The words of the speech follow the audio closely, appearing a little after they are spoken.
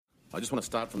I just want to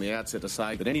start from the outset to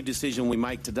say that any decision we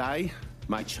make today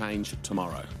may change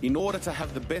tomorrow. In order to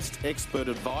have the best expert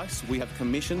advice, we have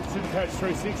commissioned Supercoach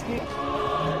 360.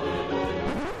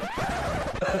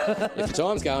 If your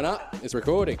time's going up, it's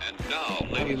recording. And now,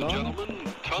 ladies and gentlemen,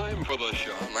 time for the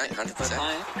show. Mate,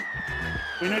 100%.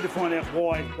 We need to find out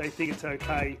why they think it's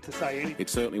okay to say anything.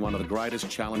 It's certainly one of the greatest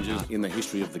challenges in the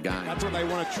history of the game. That's what they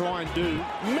want to try and do.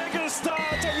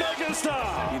 Megastar to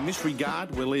megastar! In this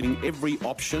regard, we're leaving every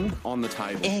option on the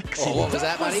table. Excellent. What was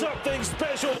that, buddy? Something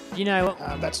special. You know,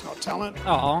 That's not talent.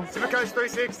 Supercoach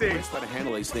 360. The best way to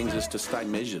handle these things is to stay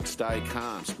measured, stay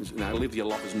calm, live your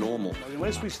life as normal.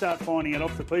 Unless we start finding it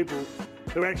off the people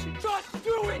who actually just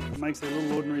do it, it makes their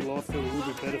little ordinary life feel a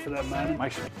little bit better for that moment.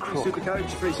 Makes it cool. Supercoach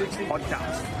 360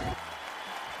 podcast.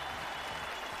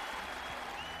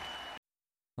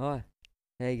 hi,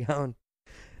 how you going?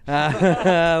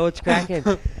 What's cracking?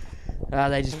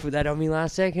 They just put that on me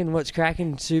last second. What's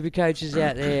cracking? Super coaches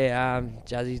out there.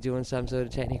 Juzzy's doing some sort of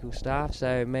technical stuff,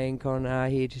 so me and Con are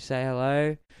here to say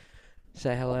hello.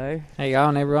 Say hello. How you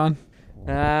going, everyone?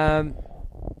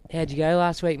 How'd you go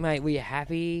last week, mate? Were you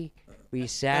happy? Were you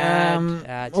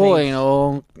sad? All in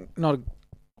all, not an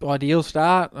ideal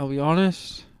start, I'll be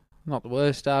honest. Not the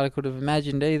worst start I could have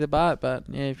imagined either, but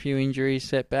yeah, a few injuries,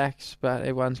 setbacks, but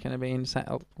everyone's going to be in the same,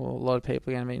 well, a lot of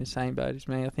people are going to be in the same boat as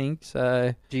me, I think.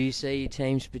 So, Do you see your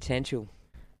team's potential?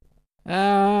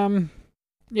 yeah,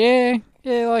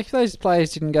 like if those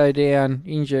players didn't go down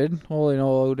injured, all in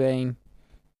all, I would have been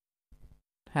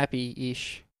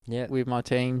happy-ish Yeah. with my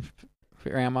team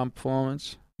for round one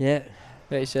performance. Yeah.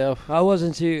 About yourself? I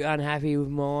wasn't too unhappy with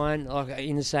mine. Like,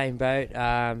 in the same boat.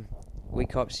 We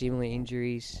copped similar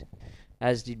injuries,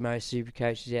 as did most super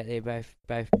coaches out there.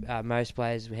 Most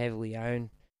players were heavily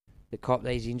owned that cop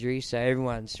these injuries, so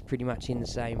everyone's pretty much in the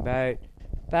same boat.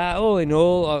 But all in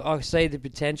all, I see the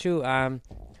potential. I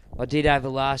did have a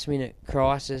last-minute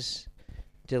crisis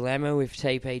dilemma with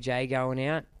TPJ going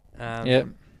out. Yep.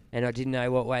 And I didn't know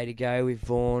what way to go with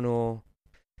Vaughan or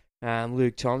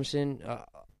Luke Thompson.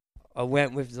 I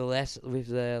went with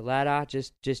the latter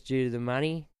just due to the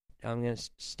money. I'm going to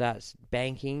start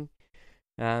banking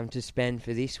to spend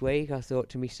for this week. I thought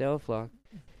to myself, like,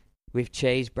 with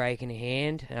Cheese breaking a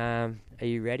hand, are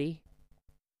you ready?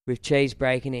 With Cheese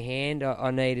breaking a hand,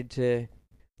 I needed to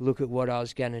look at what I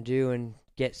was going to do and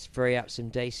free up some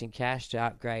decent cash to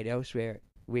upgrade elsewhere.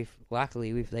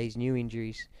 Luckily, with these new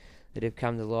injuries that have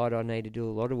come to light, I need to do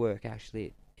a lot of work,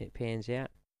 actually. It pans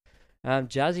out.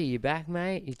 Juzzy, you back,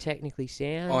 mate? You technically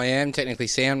sound? I am technically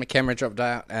sound. My camera dropped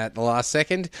out at the last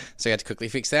second, so I had to quickly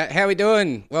fix that. How we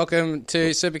doing? Welcome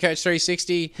to Supercoach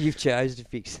 360. You've chose to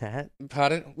fix that.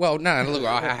 Pardon? Well, no, look,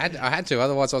 I had to.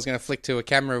 Otherwise, I was going to flick to a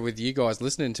camera with you guys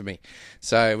listening to me.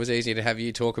 So it was easier to have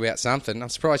you talk about something. I'm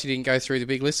surprised you didn't go through the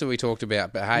big list that we talked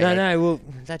about. But hey, no. Well,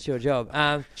 that's your job.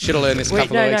 Should have learned this a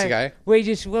couple of weeks ago. We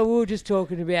were just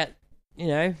talking about.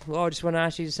 I just want to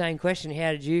ask you the same question.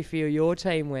 How did you feel your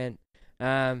team went?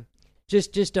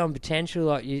 Just on potential,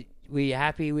 like, were you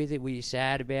happy with it? Were you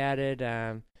sad about it?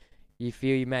 You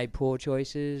feel you made poor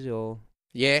choices, or?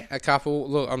 Yeah, a couple.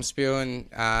 Look, I'm spewing.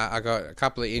 I got a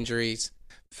couple of injuries.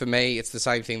 For me, it's the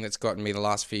same thing that's gotten me the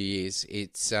last few years.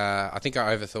 It's I think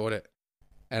I overthought it,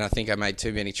 and I think I made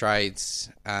too many trades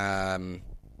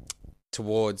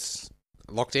towards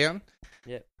lockdown.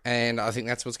 Yep. And I think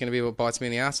that's what's going to be what bites me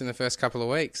in the ass in the first couple of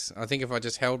weeks. I think if I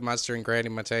just held Munster and Grant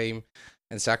in my team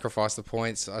and sacrificed the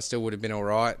points, I still would have been all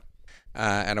right.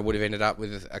 And I would have ended up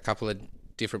with a couple of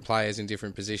different players in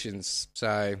different positions.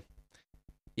 So,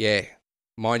 yeah,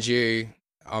 mind you,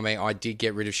 I mean, I did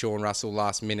get rid of Sean Russell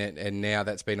last minute, and now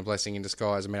that's been a blessing in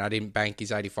disguise. I mean, I didn't bank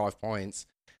his 85 points,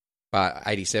 but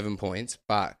 87 points,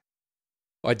 but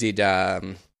I did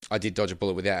dodge a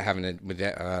bullet without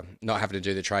not having to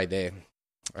do the trade there.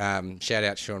 Shout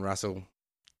out to Sean Russell.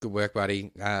 Good work,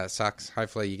 buddy. Sucks.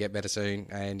 Hopefully you get better soon.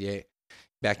 And yeah,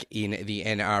 back in the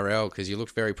NRL because you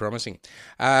look very promising.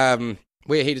 We're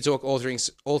here to talk all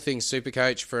things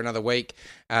Supercoach for another week.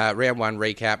 Round 1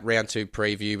 recap, Round 2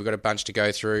 preview. We've got a bunch to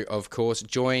go through, of course.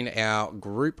 Join our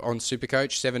group on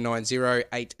Supercoach,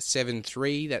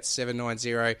 790-873. That's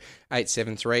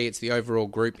 790-873. It's the overall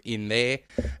group in there.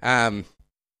 I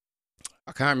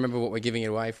can't remember what we're giving it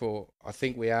away for. I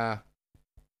think we are...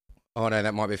 Oh, no,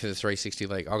 that might be for the 360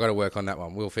 League. I've got to work on that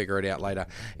one. We'll figure it out later.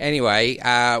 Anyway,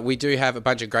 we do have a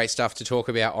bunch of great stuff to talk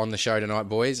about on the show tonight,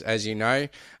 boys, as you know.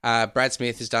 Brad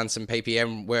Smith has done some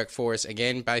PPM work for us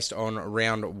again based on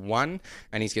round 1,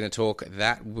 and he's going to talk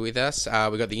that with us.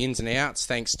 We've got the ins and outs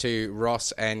thanks to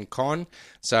Ross and Con.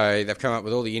 So they've come up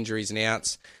with all the injuries and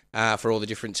outs for all the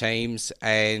different teams,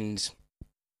 and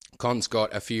Con's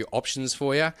got a few options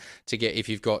for you to get if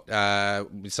you've got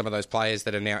some of those players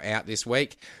that are now out this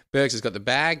week. Bergs has got the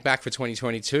bag back for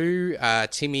 2022.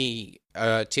 Timmy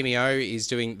O is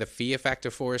doing the fear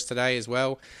factor for us today as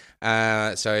well.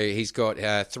 So he's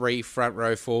got 3 front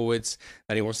row forwards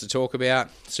that he wants to talk about.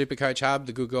 Supercoach Hub,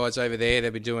 the good guys over there,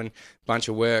 they've been doing a bunch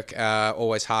of work,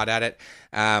 always hard at it.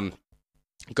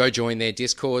 Go join their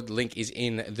Discord. Link is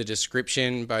in the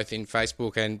description, both in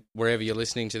Facebook and wherever you're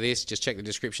listening to this. Just check the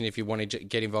description if you want to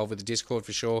get involved with the Discord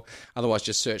for sure. Otherwise,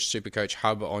 just search Supercoach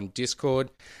Hub on Discord.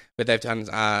 But they've done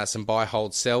some buy,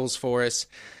 hold, sells for us.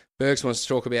 Bergs wants to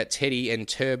talk about Teddy and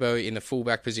Turbo in the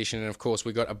fullback position. And, of course,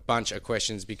 we've got a bunch of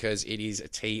questions because it is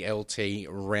TLT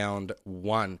round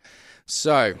 1.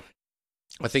 So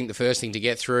I think the first thing to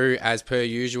get through, as per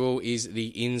usual, is the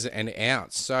ins and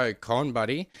outs. So, Con,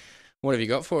 buddy, what have you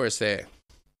got for us there?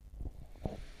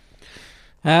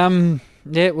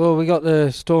 Yeah, well, we got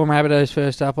the Storm Rabbitohs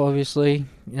first up, obviously.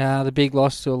 The big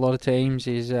loss to a lot of teams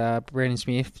is Brendan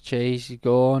Smith. Cheese, he's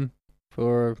gone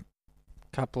for a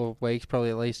couple of weeks,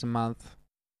 probably at least a month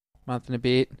and a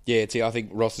bit. Yeah, I think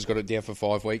Ross has got it down for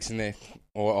 5 weeks in there.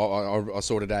 Or I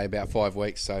saw today about 5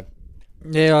 weeks, so...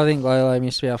 Yeah, I think Lolo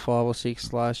missed about 5 or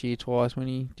 6 last year twice when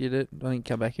he did it. I think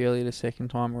he came back earlier the second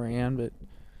time around, but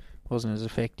wasn't as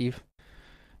effective.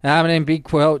 And then Big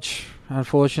Quelch,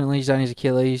 unfortunately, he's done his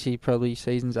Achilles.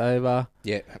 Season's over.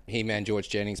 Yeah, him and George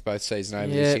Jennings both season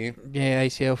over this year. Yeah,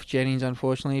 ACL for Jennings,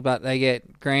 unfortunately. But they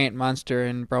get Grant, Munster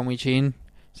and Bromwich in.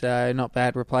 So not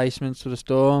bad replacements for the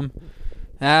Storm.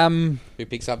 Who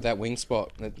picks up that wing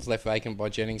spot that's left vacant by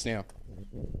Jennings now?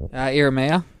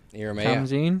 Iramea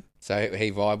comes in. So he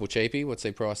viable cheapie? What's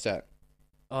he priced at?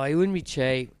 Oh, he wouldn't be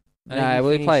cheap. He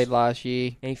played last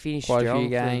year. And he finished quite strong a few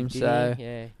games. Didn't he?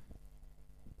 Yeah.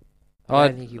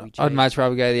 I'd much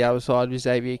rather go the other side with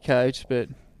Xavier Coates, but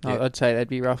Yeah. I'd say they'd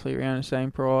be roughly around the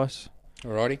same price.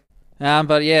 Alrighty.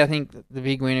 But yeah, I think the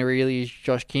big winner really is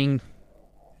Josh King.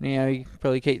 You know, you can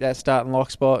probably keep that starting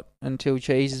lock spot until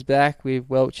Cheese is back with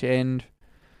Welch and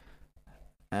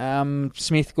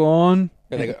Smith gone.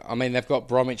 But they've got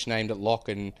Bromwich named at lock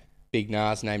and Big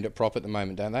Nas named at prop at the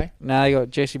moment, don't they? No, they got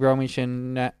Jesse Bromwich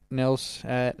and Nels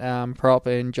at prop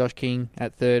and Josh King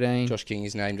at 13. Josh King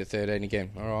is named at 13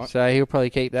 again. All right. So he'll probably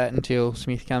keep that until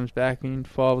Smith comes back in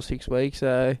 5 or 6 weeks.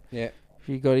 So yeah, if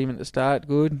you got him at the start,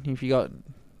 good. If you got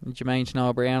Jermaine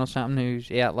Snow-Brown or something who's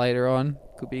out later on,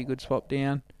 could be a good swap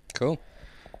down. Cool.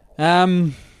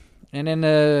 And then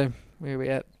where are we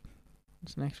at?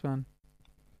 What's the next one?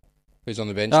 Who's on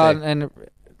the bench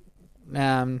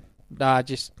there?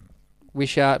 Just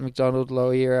Wishart, McDonald,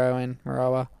 Loiero, and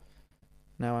Moroa.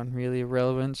 No one really of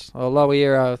relevance. Well,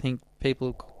 Loiero, I think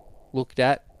people looked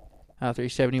at after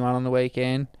he's 71 on the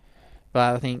weekend.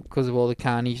 But I think because of all the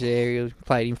carnage there, he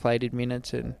played inflated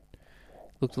minutes and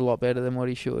looked a lot better than what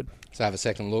he should. So have a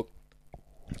second look.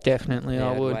 Definitely,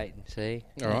 Yeah, I would. wait and see.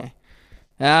 All right.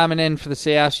 And then for the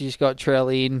South, you just got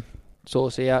Trell in,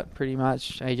 Sauce out, pretty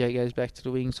much. AJ goes back to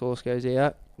the wing, Sauce goes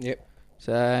out. Yep.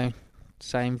 So,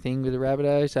 same thing with the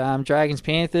Rabbitohs. Dragons,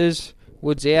 Panthers,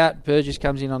 Woods out, Burgess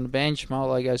comes in on the bench,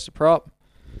 Molo goes to prop.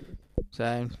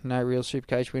 So, no real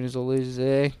Supercoach winners or losers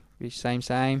there. Be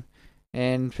same.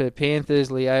 And for Panthers,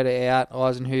 Leota out,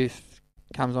 Eisenhuth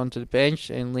comes onto the bench,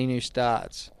 and Linu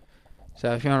starts.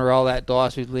 So if you want to roll that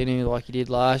dice with Linu like you did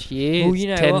last year, Well, you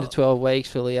know 10 what? to 12 weeks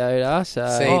for Leota. So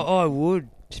See, I would,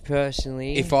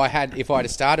 personally. If I'd have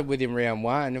started with him round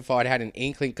 1, if I'd had an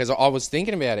inkling, because I was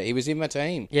thinking about it, he was in my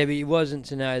team. Yeah, but it wasn't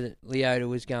to know that Leota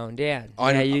was going down.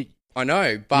 I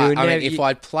know, but would I mean, never- if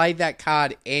I'd played that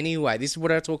card anyway, this is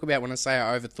what I talk about when I say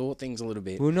I overthought things a little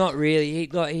bit. Well, not really.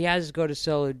 He has got a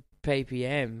solid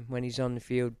PPM when he's on the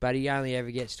field, but he only ever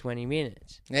gets 20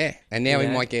 minutes. Yeah, and now he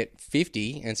Yeah. might get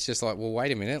 50, and it's just like, well,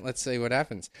 wait a minute, let's see what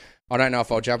happens. I don't know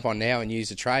if I'll jump on now and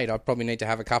use a trade. I probably need to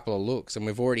have a couple of looks, and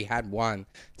we've already had one,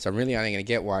 so I'm really only going to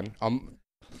get one.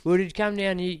 Well, it'd come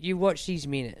down. You watch his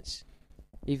minutes.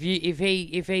 If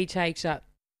he takes up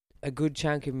a good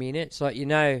chunk of minutes, like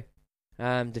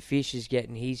the Fish is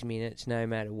getting his minutes no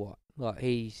matter what. Like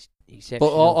he's exceptional.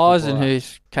 But for Eisen, Brighton.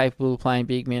 who's capable of playing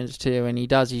big minutes too, and he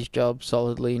does his job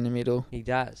solidly in the middle. He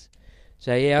does.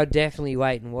 So yeah, I'd definitely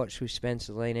wait and watch with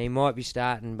Spencer Lena. He might be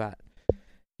starting, but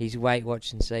he's wait,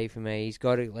 watch and see for me. He's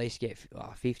got to at least get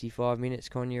 55 minutes,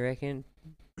 Con, you reckon?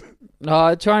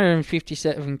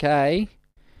 257k.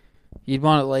 You'd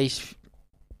want at least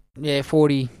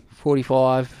 40,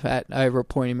 45 at over a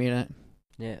point a minute.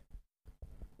 Yeah.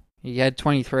 He had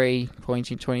 23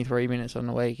 points in 23 minutes on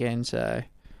the weekend, so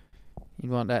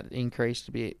you'd want that increased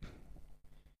a bit.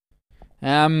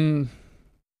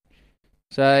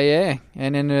 So yeah,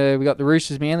 and then we got the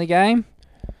Roosters Manly game.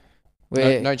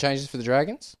 No changes for the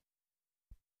Dragons?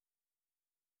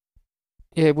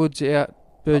 Yeah, Wood's out,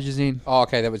 Burgess in. Oh,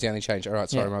 okay, that was the only change. All right,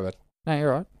 sorry, my bad. No,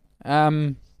 you're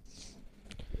right.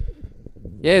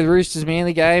 The Roosters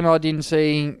Manly game, I didn't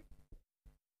see.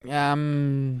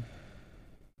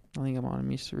 I think I might have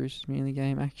missed the Roosters Manly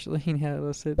game, actually, now that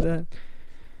I said that.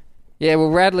 Yeah, well,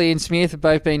 Radley and Smith have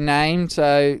both been named,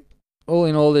 so all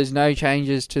in all, there's no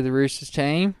changes to the Roosters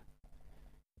team.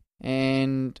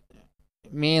 And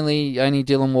Manly, only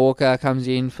Dylan Walker comes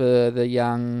in for the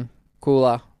young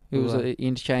Cooler, who was an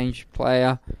interchange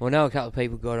player. Well, I know a couple of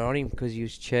people got on him because he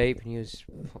was cheap and he was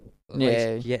at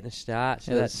least getting a start,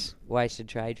 so that's wasted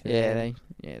trade for them.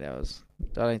 That was...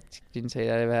 didn't see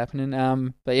that ever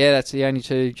happening. But yeah, that's the only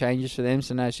two changes for them,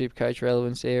 so no Supercoach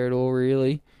relevance there at all,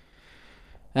 really.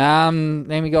 Then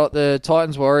we got the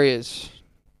Titans Warriors.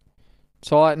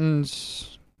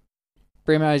 Titans,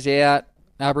 Brimo's out.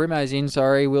 Brimo's in,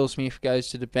 sorry. Will Smith goes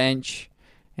to the bench,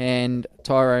 and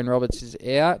Tyrone Roberts is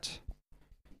out.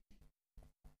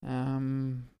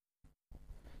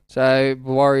 So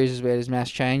Warriors is where there's mass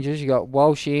changes. You got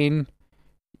Walsh in.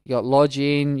 You got Lodge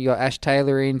in, you got Ash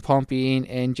Taylor in, Pompey in,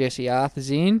 and Jesse Arthur's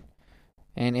in.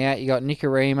 And out you got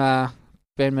Nikorima,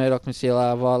 Ben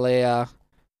Murdoch-Masila, Vilea,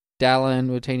 Dallin,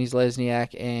 Martinez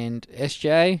Lesniak, and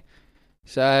SJ.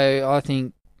 So I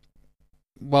think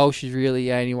Walsh is really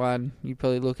the only one you'd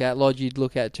probably look at. Lodge you'd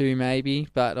look at too, maybe.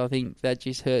 But I think that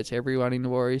just hurts everyone in the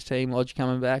Warriors team. Lodge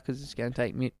coming back because it's going to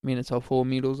take minutes off 4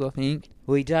 middles, I think.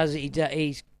 Well, he does.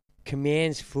 He's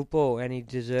commands football, and he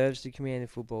deserves to command the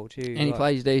football too. And he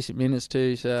plays decent minutes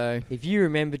too, so... If you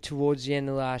remember towards the end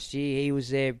of last year, he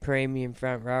was their premium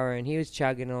front rower, and he was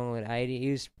chugging on at 80. He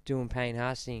was doing Payne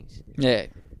Hastings. Yeah.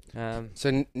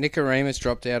 So Nikorima's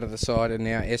dropped out of the side, and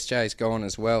now SJ's gone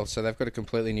as well, so they've got a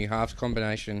completely new halves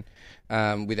combination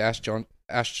with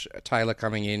Ash Taylor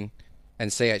coming in and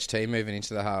CHT moving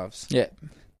into the halves. Yeah.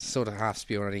 Sort of half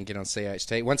spiel I didn't get on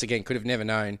CHT. Once again, could have never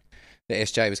known that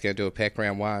SJ was going to do a peck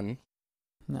round one.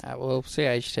 Well,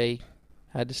 CHT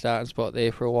had the starting spot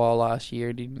there for a while last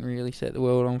year. Didn't really set the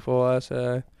world on fire,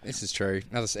 so... This is true.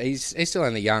 He's still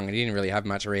only young and he didn't really have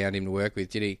much around him to work with,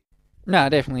 did he? No,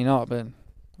 definitely not, but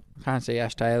I can't see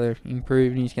Ash Taylor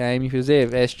improving his game. If he was there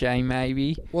with SJ,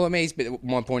 maybe. Well, I mean,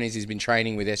 my point is he's been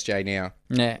training with SJ now.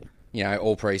 Yeah. You know,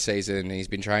 all pre-season, and he's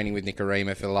been training with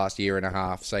Nikorima for the last year and a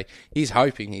half. So he's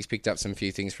hoping he's picked up some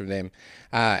few things from them,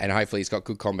 and hopefully he's got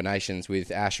good combinations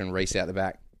with Ash and Reese out the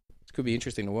back. It could be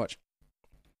interesting to watch.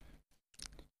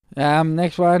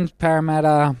 Next one,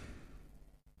 Parramatta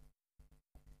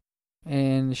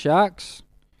and the Sharks.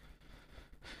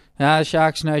 The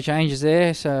Sharks, no changes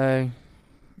there, so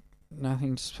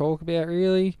nothing to talk about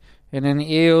really. And then the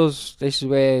Eels, this is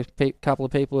where a couple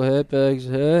of people are hurt. Berg's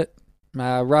hurt.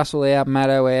 Russell out,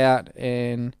 Maddo out,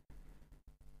 and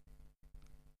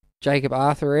Jacob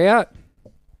Arthur out.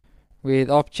 With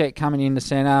Opcheck coming in the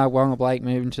centre, Wonga Blake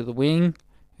moving to the wing,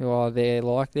 who are there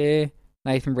like there.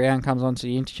 Nathan Brown comes onto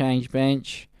the interchange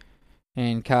bench,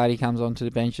 and Cardi comes onto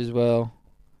the bench as well.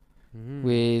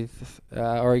 With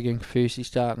Oregon Kafusi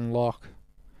starting lock.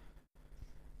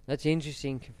 That's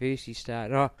interesting, Kafusi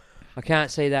starting. Oh, I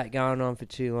can't see that going on for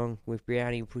too long with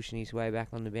Brownie pushing his way back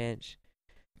on the bench.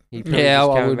 Yeah,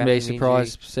 I wouldn't be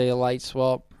surprised to see a late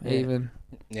swap, even.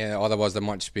 Yeah, otherwise they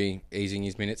might just be easing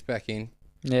his minutes back in.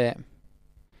 Yeah.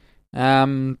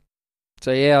 So,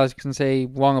 yeah, I can see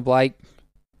Wonga Blake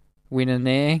winning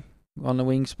there on the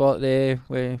wing spot there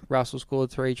where Russell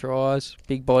scored 3 tries.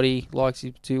 Big body, likes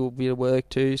to do a bit of work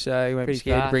too, so he won't be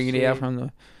scared to bring it out from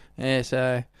the... Yeah,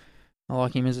 so I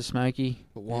like him as a smoky.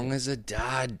 But Wonga's a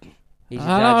dud. He's a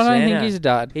dud I don't think he's a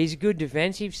dud. He's a good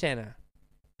defensive centre,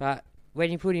 but... When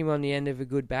you put him on the end of a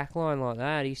good backline like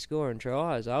that, he's scoring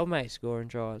tries. Old mate's scoring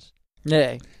tries.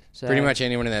 Yeah. So, pretty much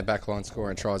anyone in that backline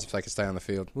scoring tries if they can stay on the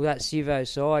field. Well, that Sivo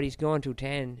side, he's gone till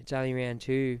 10. It's only round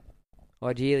 2.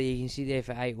 Ideally, you can sit there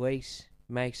for 8 weeks,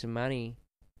 make some money,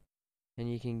 and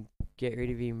you can get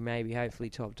rid of him maybe, hopefully,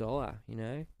 top dollar, you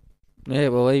know? Yeah,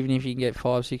 well, even if you can get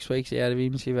 5-6 weeks out of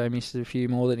him, Sivo misses a few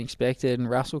more than expected, and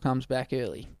Russell comes back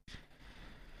early.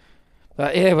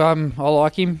 But yeah, I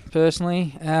like him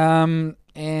personally. And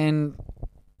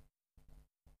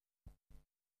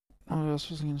what else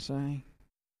was I going to say? I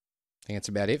think that's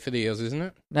about it for the Eels, isn't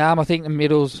it? I think the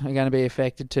middles are going to be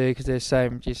affected too because there's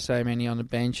so many on the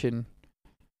bench and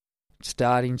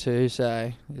starting too.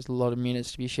 So there's a lot of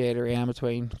minutes to be shared around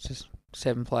between just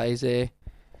 7 players there.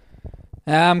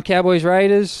 Cowboys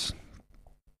Raiders,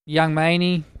 young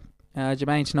Maney,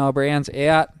 Jermaine Snell-Brown's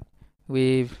out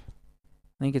with.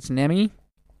 I think it's Nemi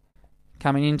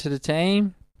coming into the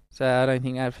team, so I don't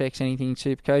think that affects anything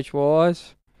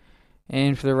Supercoach-wise.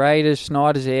 And for the Raiders,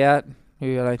 Snyder's out,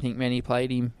 who I don't think many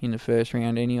played him in the first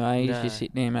round anyway. He's No. just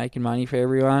sitting there making money for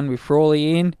everyone. With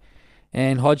Frawley in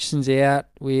and Hodgson's out,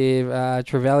 with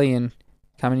Trevelyan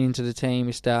coming into the team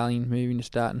with Starling moving to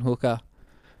starting hooker.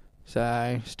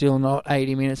 So still not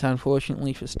 80 minutes,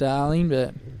 unfortunately, for Starling,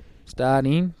 but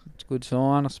starting. It's a good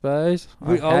sign, I suppose.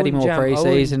 I had him all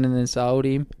pre-season and then sold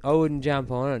him. I wouldn't jump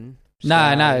on.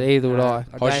 No, neither would I.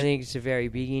 I don't think it's a very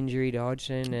big injury to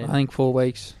Hodgson. And I think 4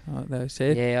 weeks, like they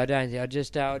said. yeah, I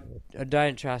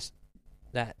don't trust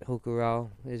that hooker role.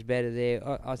 There's better there.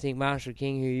 I think Marshall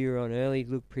King, who you were on early,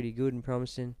 looked pretty good and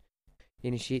promising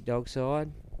in a shit dog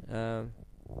side.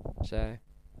 So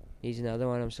he's another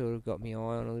one I'm sort of got my eye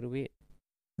on a little bit.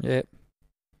 Yep.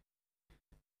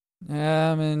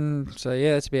 And so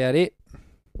yeah, that's about it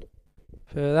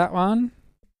for that one.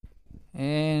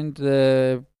 And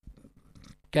the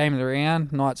game of the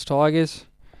round, Knights Tigers.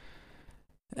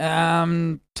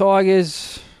 Knights,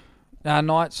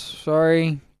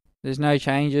 sorry. There's no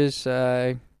changes,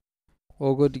 so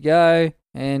all good to go.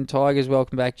 And Tigers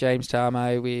welcome back James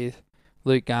Tarmo with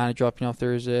Luke Garner dropping off the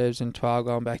reserves and Twile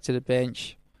going back to the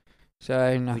bench.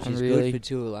 So nothing Which is really. good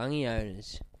for Tuolangi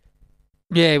owners.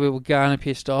 Yeah, we were Garner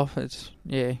pissed off.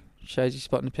 Shows he's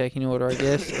spotting the pecking order, I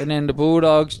guess. And then the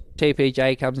Bulldogs,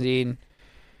 TPJ comes in.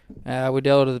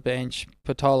 Waddell to the bench.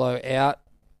 Patolo out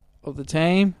of the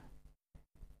team.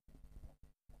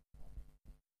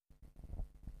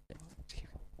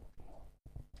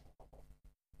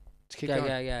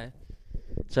 Go.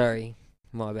 Sorry,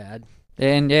 my bad.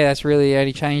 And yeah, that's really the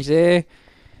only change there.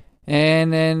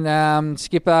 And then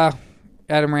skipper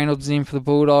Adam Reynolds is in for the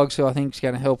Bulldogs, who I think is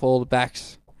going to help all the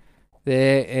backs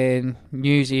there. And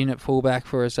News in at fullback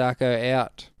for Asako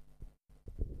out.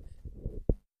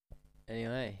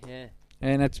 Anyway, yeah.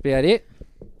 And that's about it.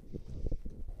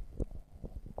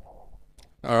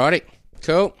 Alrighty,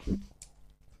 cool.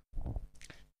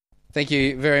 Thank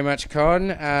you very much, Con.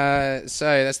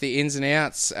 So that's the ins and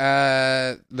outs.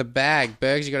 The bag.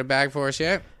 Bergs, you got a bag for us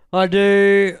yet? I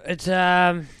do. It's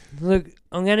look,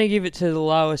 I'm going to give it to the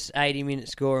lowest 80-minute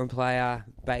scoring player,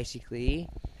 basically,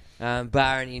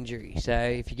 bar an injury. So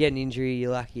if you get an injury,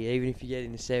 you're lucky. Even if you get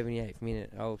in the 78th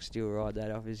minute, I'll still ride that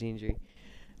off as injury.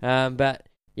 But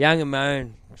Young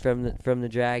Amone from the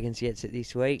Dragons gets it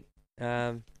this week.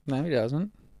 No, he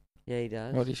doesn't. Yeah, he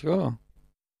does. What did he score?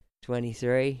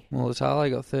 23.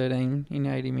 Mulatalo got 13 in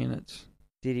 80 minutes.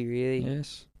 Did he really?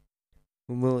 Yes.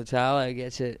 Well, Mulatalo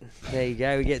gets it. There you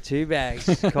go. We get 2 bags.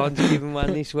 Con's giving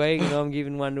one this week, and I'm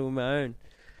giving one to Amone.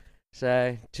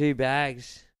 So 2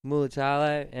 bags.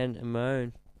 Mulatalo and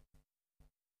Amone.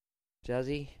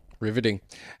 Juzzy? Riveting.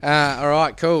 All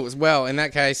right, cool. Well, in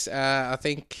that case, I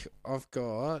think I've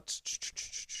got...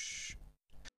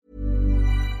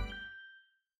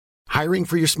 Hiring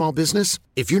for your small business?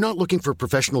 If you're not looking for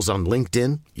professionals on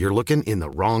LinkedIn, you're looking in the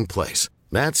wrong place.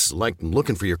 That's like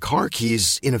looking for your car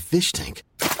keys in a fish tank.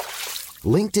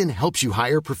 LinkedIn helps you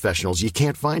hire professionals you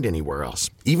can't find anywhere else,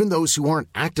 even those who aren't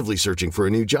actively searching for a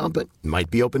new job but might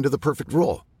be open to the perfect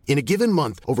role. In a given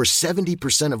month, over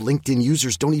 70% of LinkedIn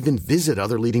users don't even visit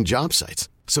other leading job sites.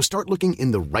 So start looking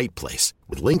in the right place.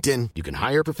 With LinkedIn, you can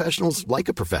hire professionals like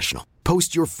a professional.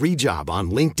 Post your free job on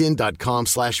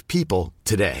linkedin.com/people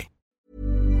today.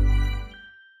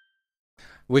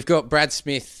 We've got Brad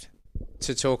Smith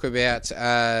to talk about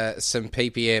some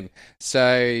PPM.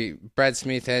 So Brad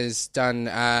Smith has done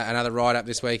another write-up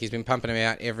this week. He's been pumping them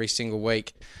out every single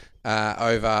week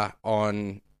over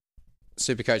on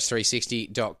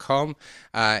supercoach360.com.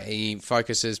 He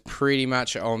focuses pretty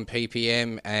much on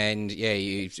PPM, and yeah,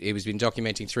 he's been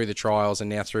documenting through the trials, and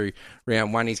now through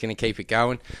round 1 he's going to keep it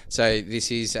going. So this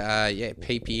is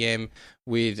PPM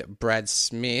with Brad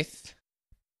Smith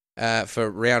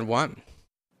for round 1.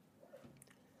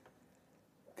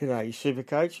 G'day, super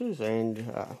coaches, and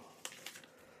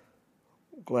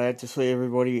glad to see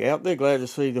everybody out there. Glad to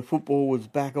see the football was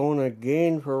back on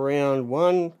again for round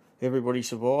 1. Everybody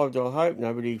survived, I hope.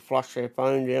 Nobody flushed their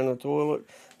phone down the toilet,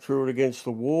 threw it against the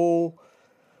wall,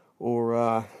 or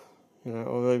I've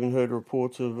even heard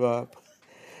reports of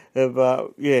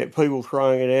people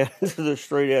throwing it out into the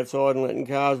street outside and letting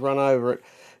cars run over it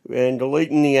and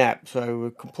deleting the app. So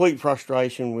complete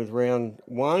frustration with round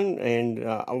 1 and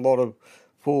a lot of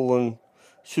fallen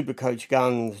Supercoach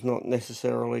guns, not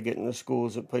necessarily getting the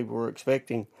scores that people were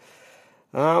expecting.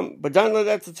 But don't let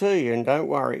that deter you, and don't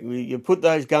worry. You put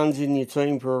those guns in your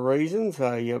team for a reason,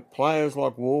 so your players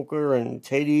like Walker and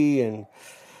Teddy and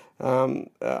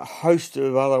a host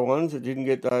of other ones that didn't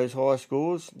get those high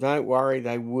scores, don't worry,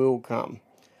 they will come.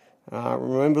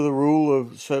 Remember the rule of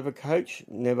Supercoach,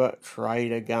 never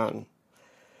trade a gun.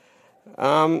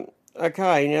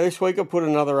 Okay, now this week I put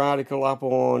another article up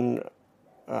on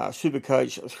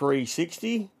Supercoach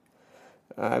 360.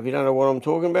 If you don't know what I'm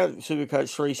talking about,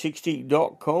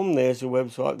 supercoach360.com, there's the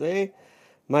website there.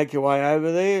 Make your way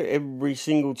over there. Every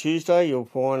single Tuesday you'll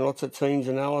find lots of teams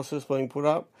analysis being put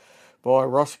up by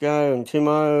Roscoe and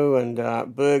Timo, and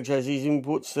Bergs has his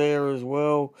inputs there as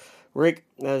well. Rick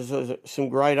has some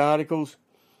great articles.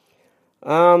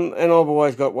 And I've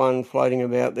always got one floating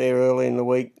about there early in the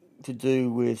week to do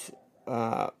with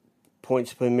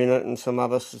points per minute and some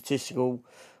other statistical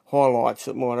highlights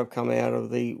that might have come out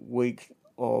of the week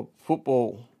of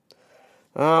football.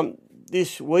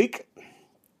 This week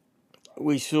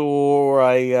we saw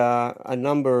a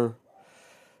number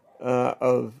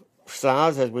of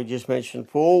stars, as we just mentioned,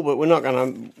 Paul, but we're not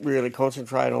going to really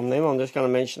concentrate on them. I'm just going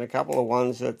to mention a couple of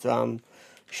ones that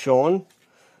shone.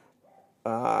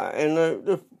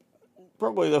 And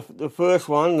probably the first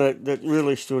one that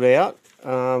really stood out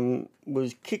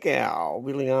was Kikau.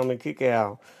 Williama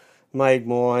Kikau made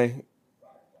my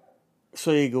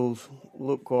Seagulls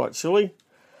look quite silly.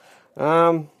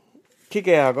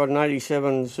 Kikau got an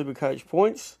 87 Supercoach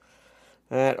points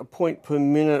at a point per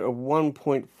minute of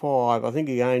 1.5. I think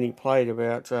he only played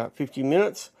about 50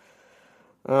 minutes.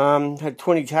 Had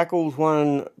 20 tackles,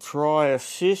 1 try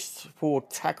assist, 4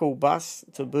 tackle busts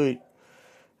to boot.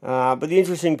 But the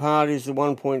interesting part is the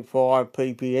 1.5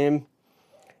 ppm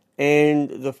and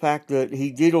the fact that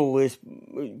he did all this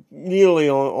nearly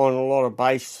on a lot of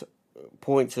base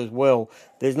points as well.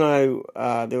 There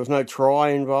was no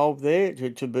try involved there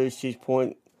to boost his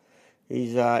points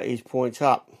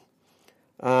up.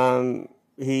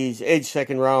 His edge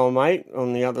second rower mate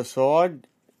on the other side,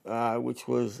 which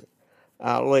was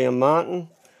Liam Martin,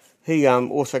 he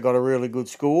also got a really good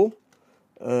score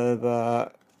of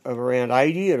around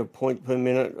 80 at a point per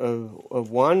minute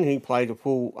of 1. He played a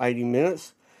full 80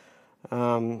 minutes.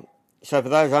 So for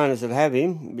those owners that have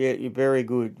him, yeah, you're very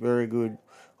good, very good.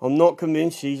 I'm not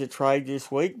convinced he's a trade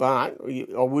this week, but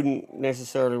I wouldn't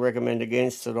necessarily recommend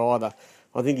against it either.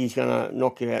 I think he's going to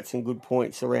knock you out some good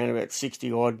points, around about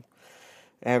 60-odd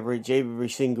average every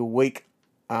single week.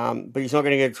 But he's not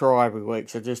going to get a try every week,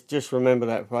 so just remember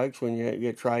that, folks, when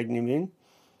you're trading him in.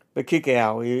 But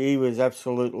Kikau, he was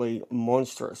absolutely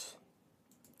monstrous.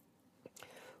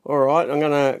 All right, I'm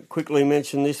going to quickly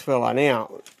mention this fella.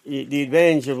 Now, the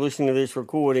advantage of listening to this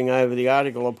recording over the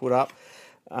article I put up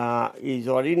is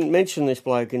I didn't mention this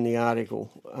bloke in the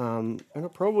article, and I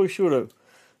probably should have.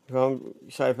 So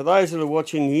for those that are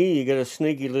watching here, you get a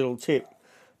sneaky little tip.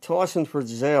 Tyson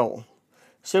Frizzell,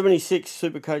 76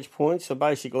 Supercoach points, so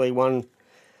basically 1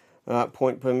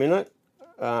 point per minute.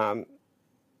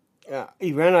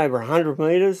 He ran over 100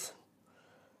 metres,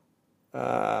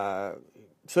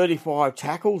 35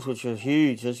 tackles, which is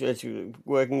huge. That's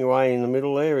working your way in the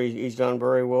middle there. He's done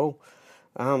very well.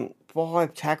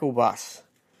 5 tackle busts,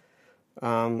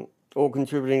 all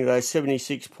contributing to those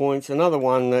 76 points. Another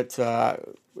one that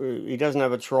he doesn't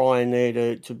have a try in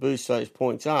there to boost those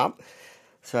points up.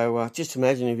 So just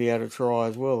imagine if he had a try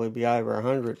as well, he'd be over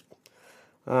 100.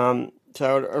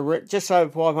 So just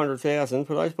over 500,000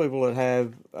 for those people that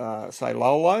have, say,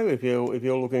 Lolo. If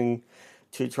you're looking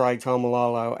to trade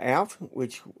Tamalolo out,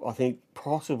 which I think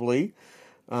possibly,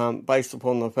 based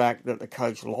upon the fact that the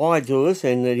coach lied to us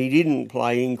and that he didn't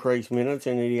play increased minutes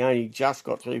and that he only just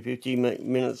got through 50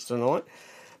 minutes tonight.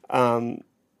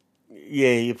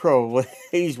 Yeah, you probably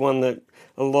he's one that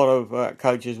a lot of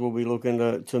coaches will be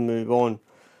looking to move on.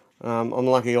 I'm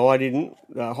lucky I didn't.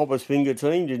 Hopper's finger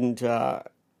team didn't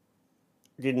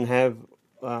have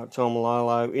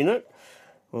Tamalolo in it,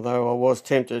 although I was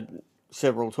tempted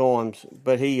several times.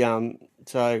 But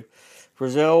so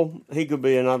Frizzell, he could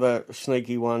be another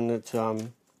sneaky one that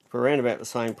for around about the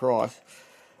same price.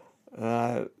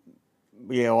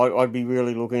 Yeah, I'd be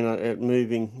really looking at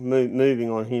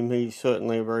moving on him. He's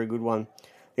certainly a very good one.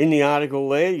 In the article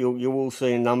there, you will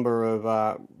see a number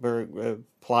of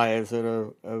players that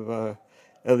are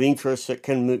of interest that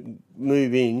can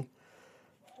move in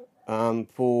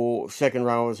for second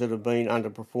rowers that have been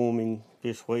underperforming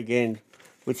this weekend,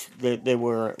 which there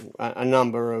were a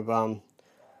number of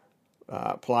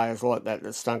players like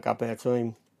that stunk up our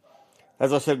team.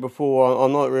 As I said before,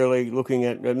 I'm not really looking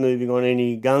at moving on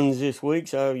any guns this week,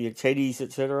 so your teddies,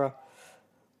 etc.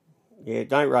 Yeah,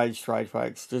 don't rage trade,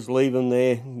 folks. Just leave them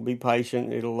there. Be patient.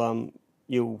 The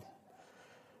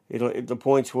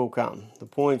points will come. The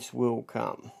points will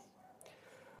come.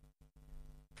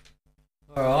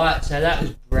 All right, so that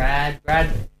was Brad.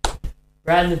 Brad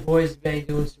and the boys have been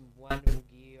doing some wonderful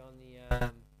gear on the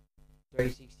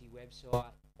 360 website.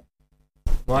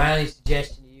 My only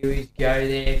suggestion to you is go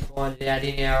there, find it out.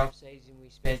 In our off season, we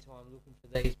spent time looking for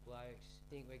these blokes. I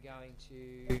think we're going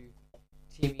to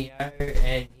Timmy O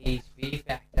and his fear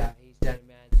factor. He's done a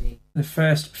mad thing. The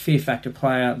first fear factor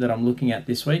player that I'm looking at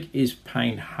this week is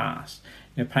Payne Haas.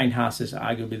 Now, Payne Haas is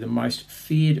arguably the most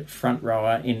feared front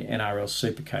rower in NRL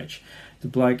Supercoach. The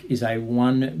bloke is a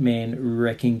one-man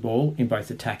wrecking ball in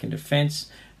both attack and defence,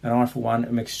 and I, for one,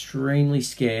 am extremely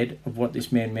scared of what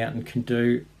this man Mountain can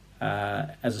do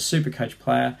as a Supercoach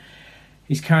player.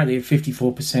 He's currently at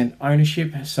 54%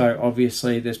 ownership, so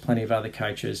obviously there's plenty of other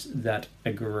coaches that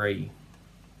agree.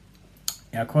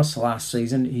 Now, across the last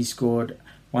season, he scored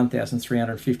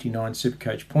 1,359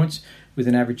 Supercoach points with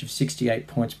an average of 68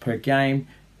 points per game,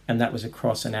 and that was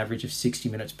across an average of 60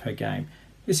 minutes per game.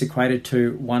 This equated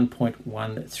to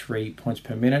 1.13 points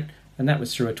per minute, and that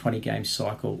was through a 20-game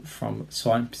cycle from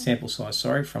sample size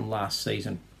from last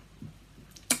season.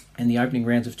 In the opening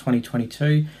rounds of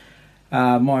 2022,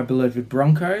 my beloved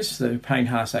Broncos, that Payne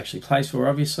Haas actually plays for,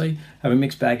 obviously, have a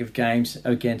mixed bag of games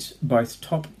against both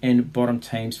top and bottom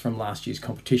teams from last year's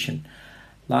competition.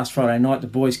 Last Friday night, the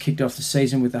boys kicked off the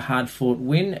season with a hard-fought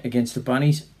win against the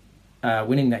Bunnies,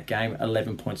 winning that game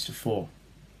 11 points to 4.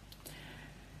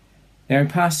 Now, in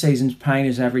past seasons, Payne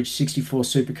has averaged 64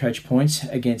 Supercoach points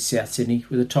against South Sydney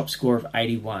with a top score of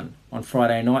 81. On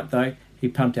Friday night, though, he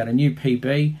pumped out a new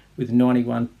PB with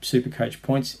 91 Supercoach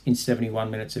points in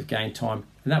 71 minutes of game time,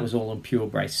 and that was all on pure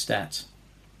brace stats.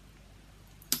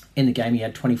 In the game, he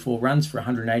had 24 runs for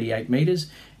 188 metres,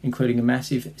 including a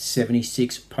massive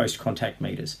 76 post-contact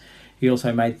metres. He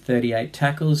also made 38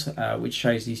 tackles, which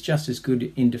shows he's just as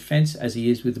good in defence as he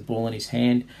is with the ball in his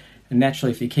hand. And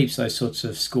naturally, if he keeps those sorts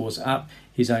of scores up,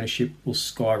 his ownership will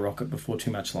skyrocket before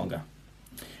too much longer.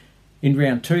 In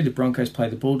round 2, the Broncos play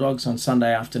the Bulldogs on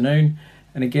Sunday afternoon,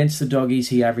 and against the Doggies,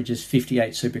 he averages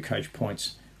 58 Supercoach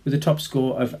points with a top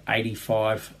score of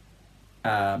 85.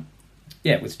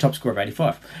 With a top score of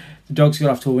 85. The Dogs got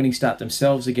off to a winning start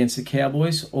themselves against the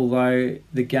Cowboys, although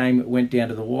the game went down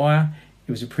to the wire.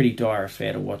 It was a pretty dire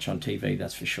affair to watch on TV,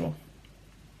 that's for sure.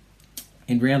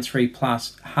 In round 3,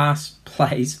 Haas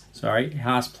plays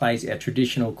our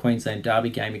traditional Queensland Derby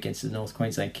game against the North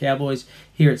Queensland Cowboys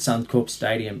here at Suncorp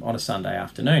Stadium on a Sunday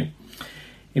afternoon.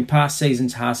 In past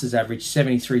seasons, Haas has averaged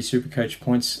 73 Supercoach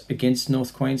points against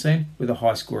North Queensland with a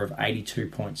high score of 82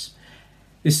 points.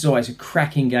 This is always a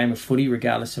cracking game of footy,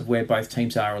 regardless of where both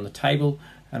teams are on the table,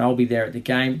 and I'll be there at the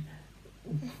game,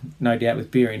 no doubt with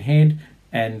beer in hand,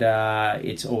 and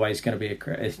it's always going to be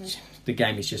the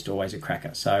game is just always a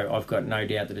cracker, so I've got no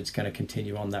doubt that it's going to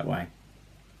continue on that way.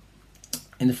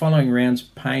 In the following rounds,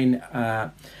 Payne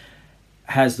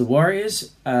has the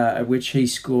Warriors, at which he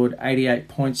scored 88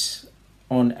 points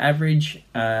on average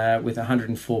with a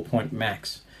 104-point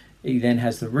max. He then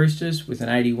has the Roosters with an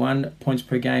 81 points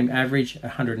per game average,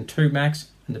 102 max,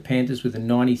 and the Panthers with a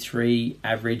 93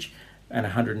 average and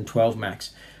 112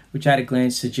 max, which at a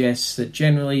glance suggests that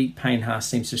generally Payne Haas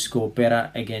seems to score better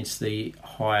against the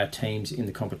higher teams in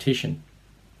the competition.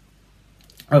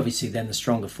 Obviously, then the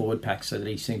stronger forward pack that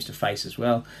he seems to face as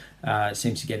well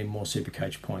seems to get him more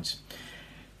Supercoach points.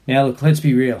 Now, look, let's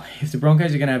be real. If the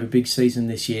Broncos are going to have a big season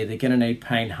this year, they're going to need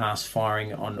Payne Haas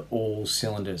firing on all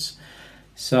cylinders.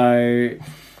 So,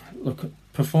 look,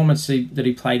 performance that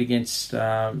he played against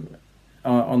on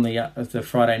the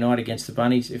Friday night against the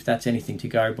Bunnies, if that's anything to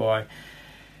go by,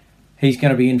 he's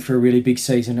going to be in for a really big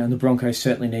season, and the Broncos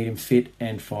certainly need him fit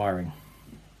and firing.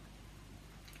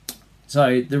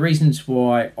 So the reasons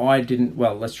why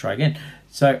let's try again.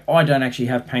 So I don't actually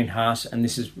have Payne Haas, and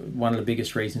this is one of the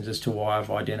biggest reasons as to why I've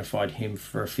identified him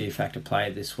for a fear factor player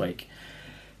this week.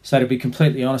 So to be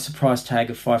completely honest, the price tag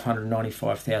of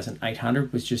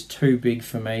 $595,800 was just too big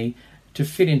for me to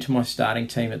fit into my starting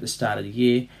team at the start of the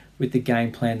year with the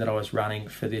game plan that I was running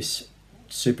for this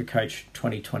Supercoach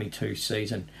 2022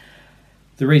 season.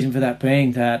 The reason for that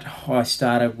being that I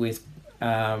started with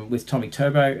Tommy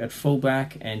Turbo at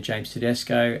fullback and James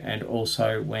Tedesco, and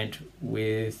also went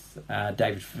with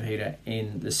David Fifita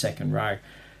in the second row.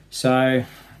 So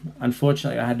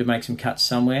unfortunately I had to make some cuts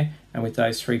somewhere, and with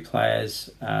those three players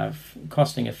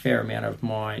costing a fair amount of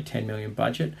my 10 million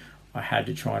budget, I had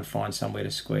to try and find somewhere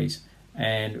to squeeze,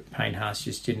 and Payne Haas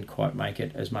just didn't quite make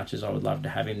it as much as I would love to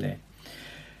have him there.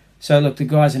 So look, the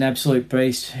guy's an absolute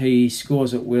beast. He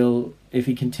scores at will. If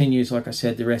he continues, like I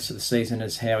said, the rest of the season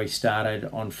is how he started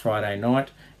on Friday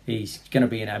night, he's going to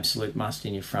be an absolute must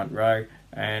in your front row,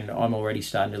 and I'm already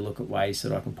starting to look at ways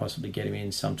that I can possibly get him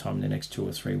in sometime in the next 2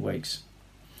 or 3 weeks.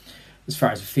 As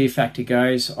far as the fear factor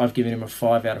goes, I've given him a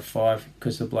 5 out of 5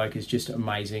 because the bloke is just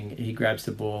amazing. He grabs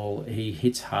the ball, he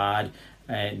hits hard,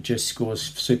 and just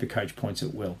scores Supercoach points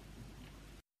at will.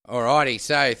 Alrighty,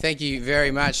 so thank you very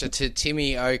much to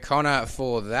Timmy O'Connor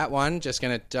for that one. Just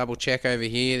going to double check over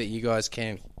here that you guys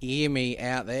can hear me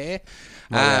out there.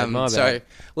 My bad. So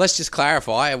let's just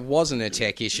clarify, it wasn't a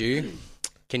tech issue.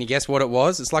 Can you guess what it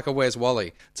was? It's like a Where's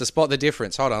Wally. To spot the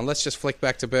difference. Hold on, let's just flick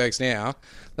back to Bergs now.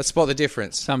 Let's spot the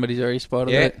difference. Somebody's already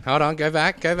spotted it. Hold on, go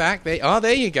back.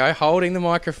 There you go, holding the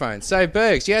microphone. So,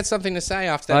 Bergs, you had something to say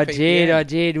after that. I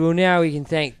did. Well, now we can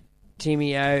thank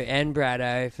Timmy O and Brad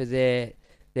O for their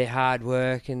hard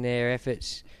work and their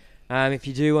efforts. If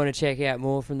you do want to check out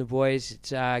more from the boys,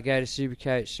 it's, go to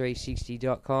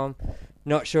supercoach360.com.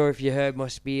 Not sure if you heard my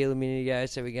spiel a minute ago,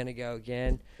 so we're going to go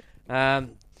again.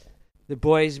 The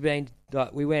boys we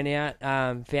went out,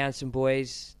 found some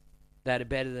boys that are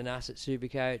better than us at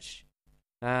Supercoach,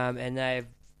 and they've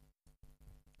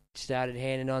started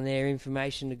handing on their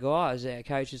information to guys,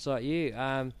 coaches like you.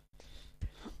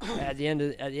 At the end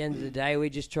of the day, we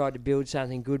just tried to build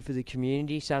something good for the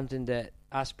community, something that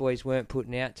us boys weren't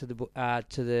putting out to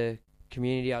the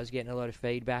community. I was getting a lot of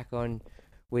feedback on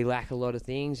we lack a lot of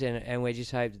things, and we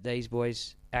just hope that these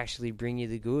boys actually bring you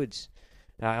the goods.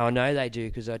 I know they do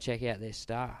because I check out their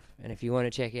stuff. And if you want to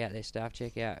check out their stuff,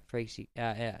 check out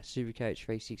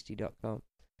supercoach360.com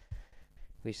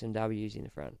with some W's in the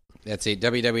front. That's it,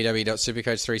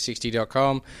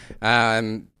 www.supercoach360.com.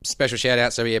 Special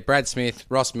shout-outs over here, Brad Smith,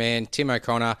 Ross Mann, Tim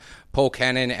O'Connor, Paul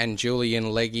Cannon and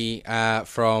Julian Leggy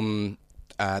from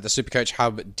the Supercoach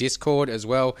Hub Discord as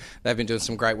well. They've been doing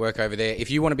some great work over there.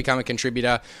 If you want to become a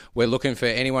contributor, we're looking for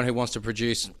anyone who wants to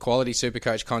produce quality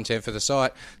Supercoach content for the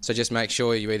site. So just make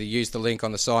sure you either use the link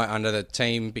on the site under the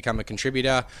team, become a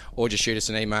contributor, or just shoot us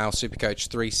an email,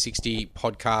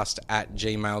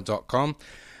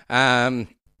 supercoach360podcast@gmail.com.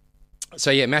 So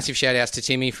yeah, massive shout outs to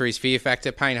Timmy for his fear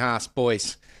factor. Payne Haas,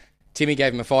 boys. Timmy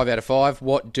gave him a 5 out of 5.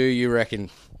 What do you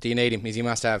reckon? Do you need him? Is he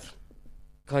must have?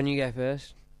 Con, you go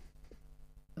first.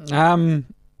 Not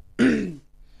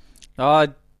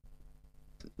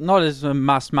as a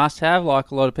must have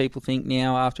like a lot of people think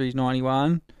now after he's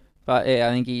 91. But yeah,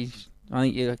 I think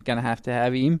you're gonna have to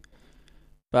have him.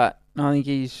 But I think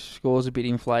his score's a bit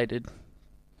inflated.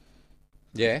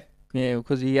 Yeah. Yeah,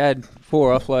 because he had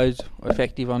 4 offloads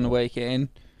effective on the weekend.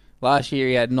 Last year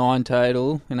he had 9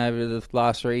 total, and over the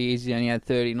last 3 years he only had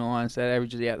 39, so that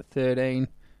averages out to 13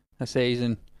 a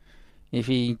season. If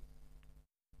he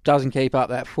doesn't keep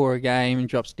up that 4 a game and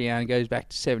drops down and goes back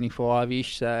to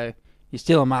 75-ish, so he's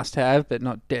still a must-have, but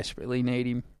not desperately need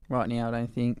him right now, I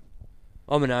don't think.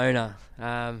 I'm an owner.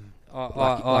 I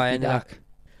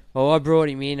brought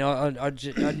him in. I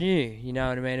knew, you know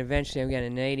what I mean? Eventually I'm going to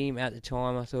need him. At the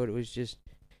time I thought it was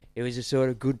a sort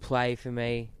of good play for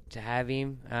me to have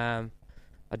him. I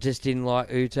just didn't like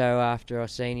Uto after I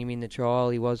seen him in the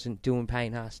trial. He wasn't doing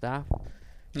Payne Haas stuff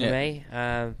for me.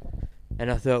 And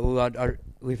I thought, well,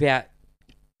 without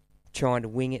trying to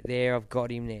wing it there, I've got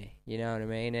him there. You know what I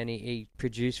mean? And he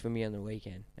produced for me on the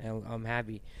weekend. And I'm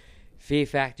happy. Fear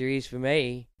factor is, for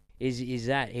me, is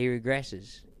that he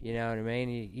regresses. You know what I mean?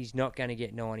 He's not going to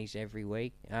get 90s every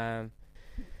week. And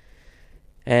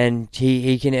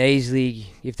he can easily,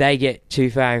 if they get too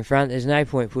far in front, there's no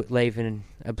point leaving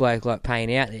a bloke like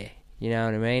Payne out there. You know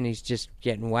what I mean? He's just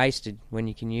getting wasted when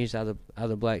you can use other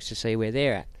blokes to see where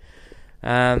they're at.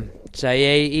 So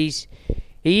yeah,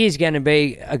 he is going to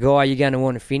be a guy you're going to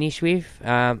want to finish with.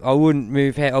 I wouldn't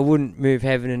move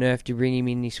heaven and earth to bring him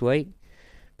in this week,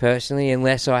 personally,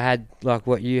 unless I had like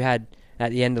what you had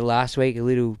at the end of last week, a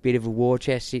little bit of a war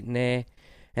chest sitting there,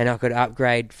 and I could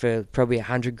upgrade for probably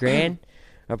 $100,000.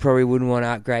 I probably wouldn't want to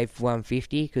upgrade for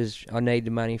 150 because I need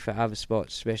the money for other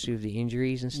spots, especially with the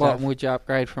injuries and stuff. What, would you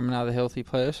upgrade from another healthy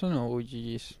person, or would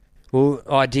you just? Well,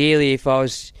 ideally, if I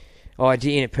was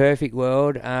in a perfect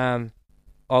world, I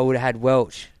would have had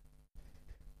Welch.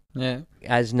 Yeah.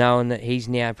 As knowing that he's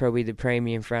now probably the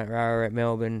premium front rower at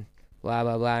Melbourne, blah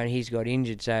blah blah, and he's got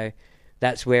injured, so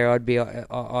that's where I'd be.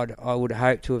 I would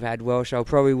hope to have had Welsh. I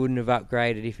probably wouldn't have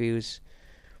upgraded if he was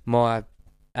my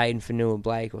Aiden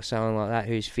Fanua-Blake or someone like that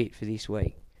who's fit for this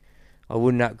week. I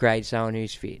wouldn't upgrade someone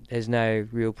who's fit. There's no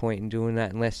real point in doing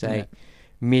that unless they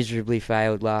miserably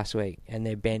failed last week and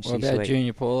they're benched this week. What about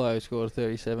Junior Paulo, who scored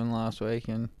 37 last week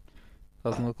and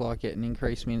doesn't look like getting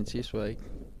increased minutes this week?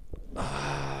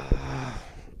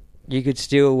 You could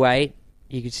still wait.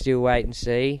 You could still wait and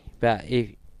see. But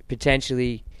if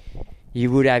potentially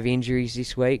you would have injuries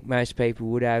this week, most people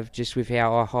would have, just with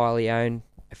how I highly own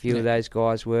a few of those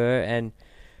guys were. And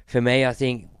for me, I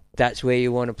think that's where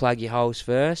you want to plug your holes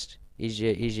first, is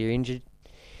your injured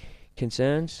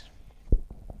concerns.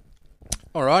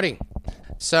 Alrighty.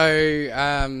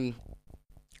 So,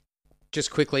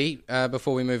 just quickly,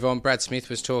 before we move on, Brad Smith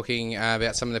was talking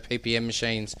about some of the PPM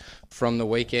machines from the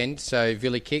weekend. So,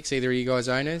 Villy Kicks, either of you guys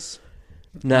owners?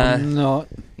 No. Not.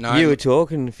 No. You were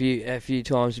talking a few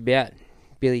times about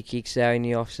Billy Kicks though in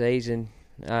the off season.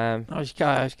 I just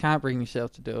can't bring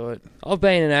myself to do it. I've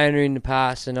been an owner in the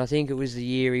past, and I think it was the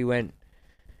year he went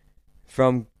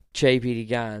from cheapy to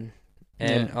gun.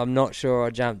 And Yeah. I'm not sure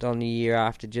I jumped on the year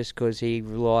after just because he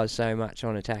relies so much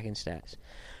on attacking stats.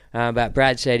 But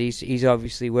Brad said he's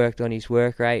obviously worked on his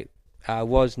work rate.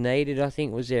 Was needed, I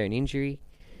think. Was there an injury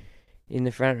in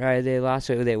the front row there last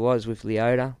week? Well, there was with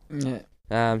Leota.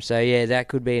 Yeah. So, yeah, that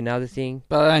could be another thing.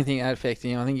 But I don't think that affected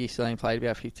him. I think he still only played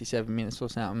about 57 minutes or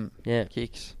something. Yeah.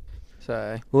 Kicks.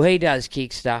 So. Well, he does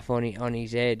kick stuff on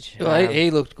his edge. Well,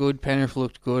 he looked good. Penrith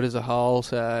looked good as a whole.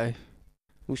 So.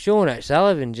 Well, Sean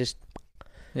O'Sullivan just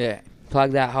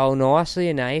plugged that hole nicely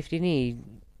and Naif, didn't he?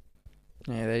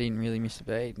 Yeah, they didn't really miss a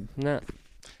beat. No.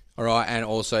 All right, and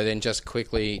also then just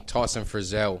quickly, Tyson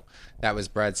Frizzell. That was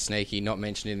Brad Sneaky, not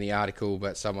mentioned in the article,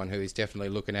 but someone who is definitely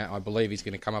looking at. I believe he's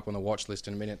going to come up on the watch list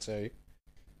in a minute too.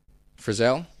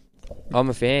 Frizzell? I'm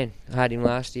a fan. I had him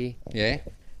last year. Yeah?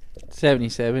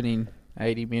 77 in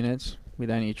 80 minutes with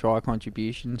only a try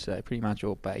contribution, so pretty much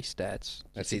all base stats.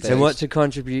 That's it. So what's a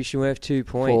contribution worth? 2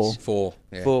 points? 4.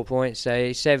 Yeah. 4 points.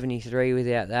 So 73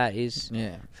 without that is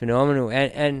phenomenal.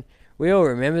 And we all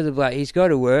remember the bloke. He's got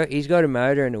a work. He's got a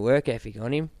motor and a work ethic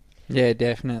on him. Yeah,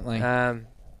 definitely.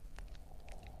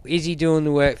 Is he doing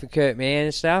the work for Kurt Mann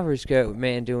and stuff, or is Kurt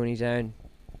Mann doing his own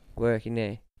work in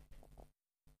there?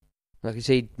 Like, is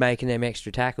he making them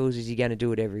extra tackles? Is he going to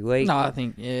do it every week? No, I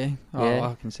think,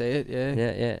 I can see it,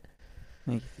 Yeah. I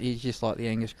think he's just like the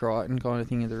Angus Crichton kind of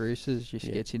thing of the Roosters,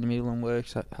 just gets in the middle and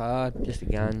works hard. Just a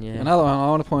gun, yeah. Another one I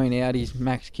want to point out is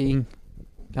Max King,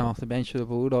 come off the bench for the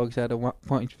Bulldogs, had a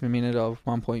point per minute of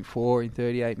 1.4 in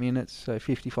 38 minutes, so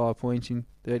 55 points in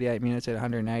 38 minutes at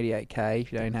 188k.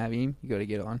 If you don't have him, you got to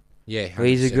get on. Yeah, well,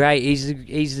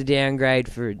 he's the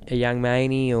downgrade for a young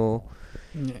Maney or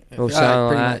something like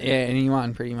that. Yeah,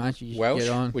 anyone pretty much. You just Welsh?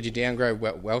 get on. Would you downgrade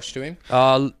Welsh to him?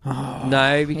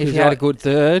 No, because if you had a good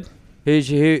third.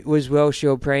 Who was Welsh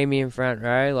your premium front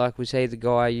row? Like, was he the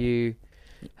guy you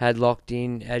had locked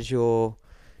in as your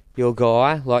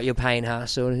guy, like your Payne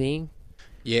Haas sort of thing?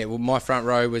 Yeah, well, my front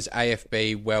row was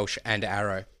AFB, Welsh, and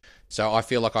Arrow. So I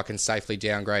feel like I can safely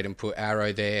downgrade and put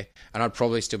Arrow there, and I'd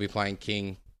probably still be playing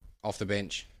King off the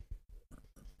bench.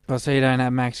 Oh, so you don't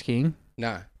have Max King?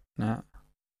 No.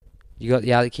 You got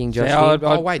the other King, Josh King?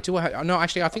 Oh, wait, do I? No,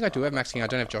 actually, I think I do have Max King. I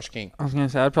don't have Josh King. I was going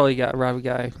to say, I'd probably rather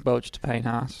go Belch to Payne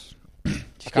Haas.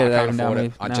 I can't afford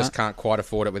it. I just can't quite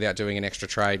afford it without doing an extra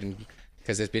trade, and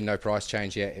because there's been no price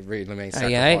change yet. It really means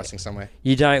sacrificing somewhere.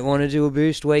 You don't want to do a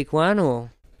boost week one,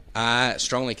 or?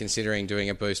 Strongly considering doing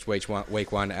a boost week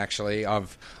one, actually.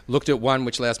 I've looked at one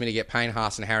which allows me to get Payne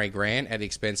Haas and Harry Grant at the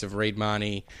expense of Reed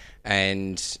Marnie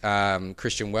and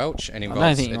Christian Welch, and involves I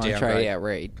don't think you a want to downgrade. trade out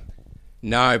Reed.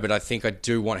 No, but I think I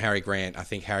do want Harry Grant. I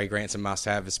think Harry Grant's a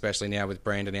must-have, especially now with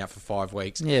Brandon out for 5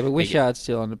 weeks. Yeah, but Wishard's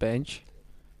still on the bench.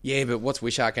 Yeah, but what's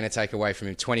Wishart going to take away from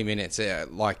him? 20 minutes,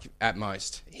 like, at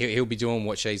most. He'll be doing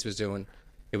what Shees was doing.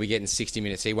 He'll be getting 60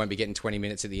 minutes. He won't be getting 20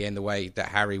 minutes at the end the way that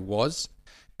Harry was.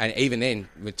 And even then,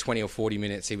 with 20 or 40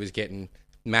 minutes, he was getting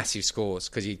massive scores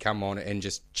because he'd come on and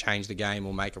just change the game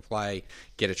or make a play,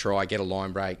 get a try, get a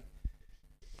line break.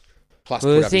 Plus,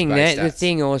 well, put up his base the stats.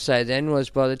 thing also then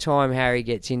was by the time Harry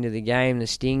gets into the game, the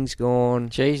sting's gone.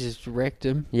 Jesus wrecked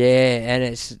him. Yeah, and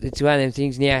it's one of them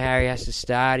things. Now Harry has to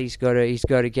start. He's got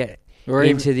to get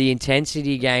into the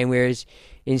intensity game. Whereas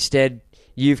instead,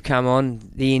 you've come on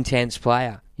the intense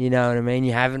player. You know what I mean?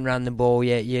 You haven't run the ball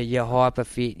yet. You're hyper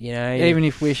fit. You know. Even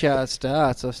if Wishart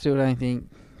starts, I still don't think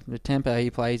the tempo he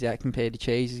plays out compared to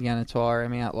Cheese is going to tire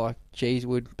him out like Cheese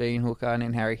would being hooker and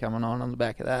then Harry coming on the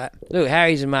back of that. Look,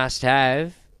 Harry's a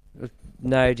must-have,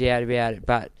 no doubt about it.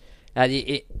 But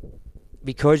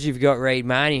because you've got Reed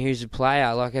Marnie, who's a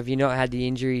player, like, have you not had the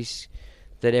injuries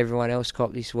that everyone else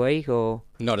copped this week? Or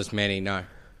Not as many, no.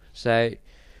 So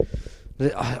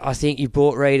I think you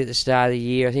bought Reed at the start of the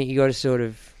year. I think you got to sort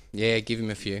of... Yeah, give him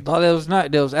a few.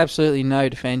 Like there was absolutely no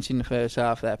defence in the first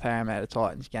half of that Parramatta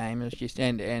Titans game. It was just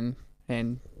end to end,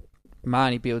 and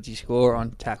Marnie builds his score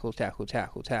on tackle. So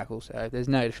if there's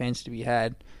no defence to be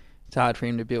had, it's hard for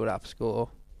him to build up a score.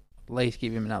 At least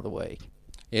give him another week.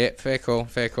 Yeah, fair call.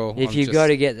 If you've got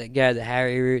to go the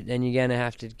Harry route, then you're going to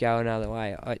have to go another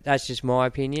way. That's just my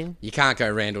opinion. You can't go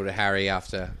Randall to Harry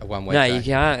after a 1 week. No, you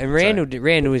can't. And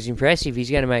Randall was impressive. He's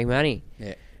going to make money.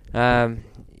 Yeah.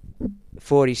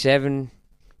 47,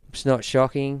 it's not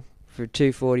shocking for a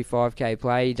 245k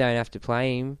player. You don't have to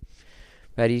play him,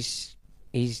 but he's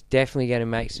he's definitely going to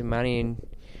make some money, and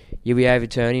you'll be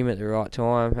overturning him at the right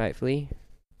time, hopefully.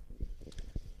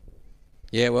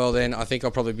 Yeah, well then, I think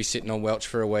I'll probably be sitting on Welch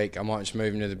for a week. I might just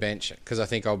move him to the bench because I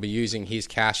think I'll be using his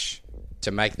cash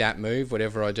to make that move,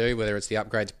 whatever I do, whether it's the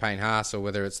upgrade to Payne Haas or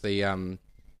whether it's the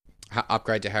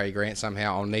upgrade to Harry Grant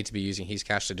somehow. I'll need to be using his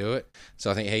cash to do it. So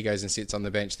I think he goes and sits on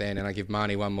the bench then, and I give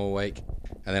Marnie one more week,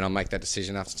 and then I'll make that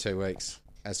decision after 2 weeks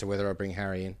as to whether I bring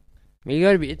Harry in. You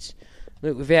got to be.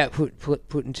 Look, without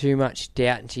putting too much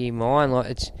doubt into your mind,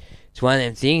 like it's one of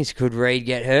them things. Could Reid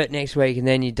get hurt next week, and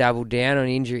then you double down on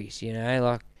injuries? You know,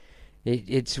 like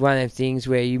it's one of them things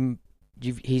where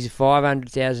he's a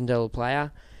 $500,000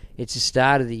 player. It's the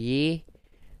start of the year.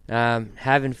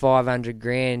 Having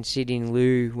 $500,000 sitting in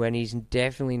Lou when he's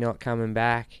definitely not coming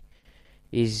back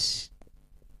is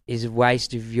a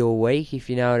waste of your week, if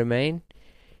you know what I mean.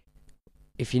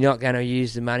 If you're not going to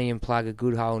use the money and plug a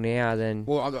good hole now, then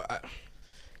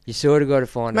you sort of got to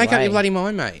find a way. Make up your bloody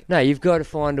mind, mate. No, you've got to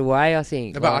find a way, I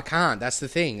think. But I can't. That's the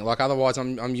thing. Like, otherwise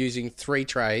I'm using 3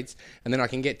 trades, and then I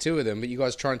can get 2 of them, but you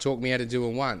guys try and talk me out of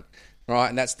doing 1. Right,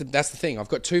 and that's the thing. I've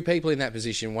got 2 people in that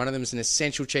position. One of them is an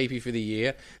essential cheapie for the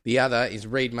year. The other is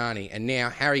Reid Marnie. And now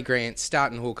Harry Grant,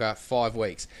 starting hooker, 5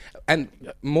 weeks. And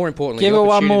more importantly, give it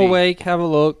 1 more week, have a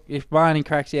look. If Marnie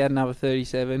cracks out another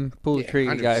 37, pull the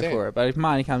trigger and go for it. But if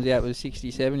Marnie comes out with 60,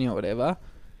 70 or whatever,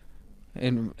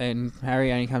 and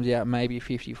Harry only comes out maybe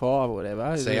 55 or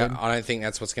whatever. See, I don't think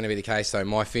that's what's going to be the case, though.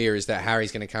 My fear is that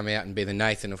Harry's going to come out and be the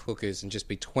Nathan of hookers and just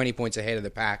be 20 points ahead of the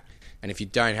pack. And if you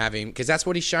don't have him, because that's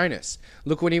what he's shown us.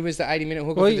 Look when he was the 80-minute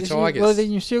hooker for the Tigers. Well,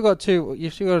 then you've still got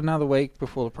another week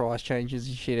before the price changes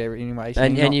and shit anyway. So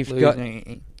and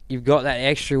you've got that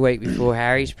extra week before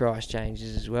Harry's price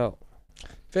changes as well.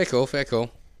 Fair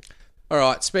call. All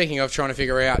right, speaking of trying to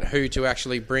figure out who to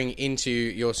actually bring into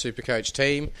your Supercoach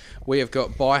team, we have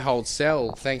got buy, hold,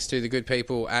 sell, thanks to the good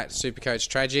people at Supercoach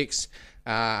Tragics.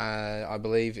 I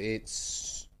believe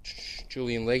it's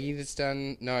Julian Leggy that's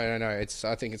done. No.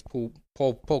 I think it's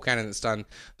Paul Cannon that's done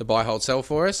the buy, hold, sell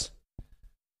for us.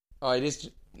 Oh,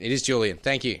 it is Julian.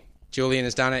 Thank you. Julian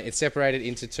has done it. It's separated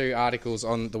into 2 articles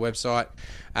on the website.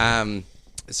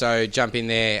 So jump in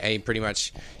there, and he pretty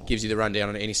much gives you the rundown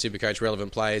on any Supercoach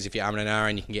relevant players. If you're and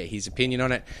and you can get his opinion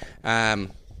on it.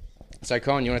 So,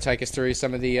 Con, you want to take us through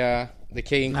some of the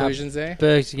key inclusions there?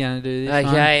 Berg's going to do this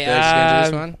one. Okay. Berg's going to do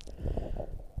this one.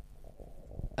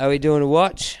 Are we doing a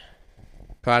watch?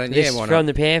 Pardon? This why not? from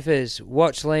the Panthers.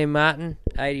 Watch Liam Martin,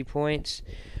 80 points.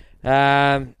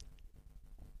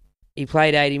 He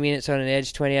played 80 minutes on an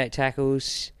edge, 28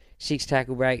 tackles, 6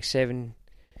 tackle breaks, 7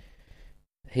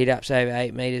 hit-ups over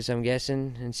 8 metres, I'm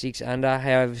guessing, and 6 under.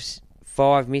 However,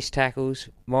 5 missed tackles,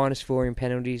 -4 in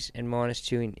penalties, and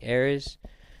 -2 in errors.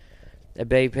 A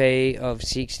BP of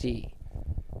 60.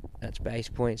 That's base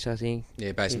points, I think.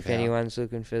 Yeah, base if power. Anyone's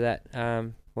looking for that,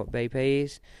 what BP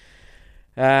is.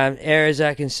 Errors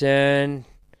are concerned,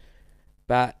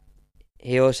 but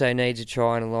he also needs a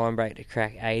try and a line break to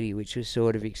crack 80, which was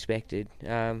sort of expected.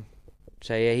 So,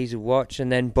 yeah, he's a watch.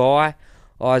 And then buy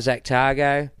Isaac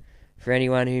Targo, for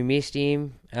anyone who missed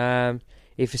him.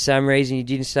 If for some reason you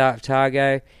didn't start with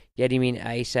Targo, get him in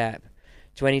ASAP.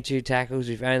 22 tackles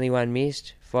with only 1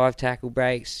 missed, 5 tackle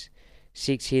breaks,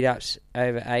 6 hit-ups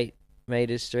over 8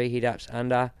 metres, 3 hit-ups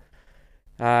under.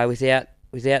 Without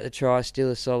the try,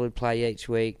 still a solid play each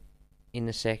week in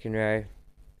the second row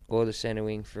or the centre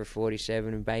wing for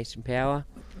 47 in base and power.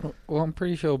 Well, I'm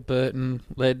pretty sure Burton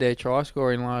led their try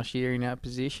scoring last year in that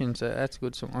position, so that's a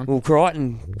good sign. Well,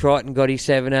 Crichton got his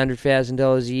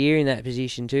 $700,000 a year in that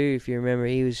position too. If you remember,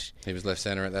 he was left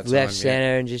centre at that time. Left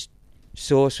centre, and just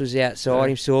Sauce was outside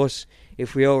him. Sauce,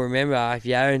 if we all remember, if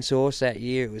you owned Sauce that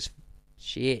year, it was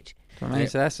shit. I mean,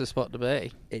 so that's the spot to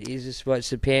be. It is the spot. It's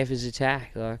the Panthers'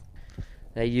 attack. Like,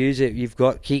 they use it. You've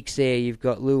got Kicks there, you've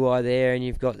got Luai there, and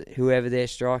you've got whoever their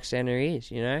strike centre is,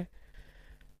 you know?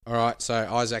 All right, so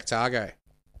Isaac Targo.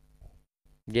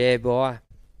 Yeah, buy.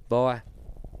 Yeah,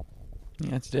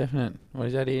 it's definite. What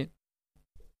is that here?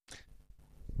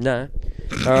 No.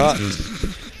 All right.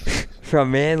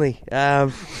 From Manly.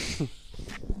 All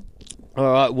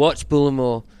right, watch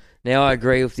Bullimore. Now, I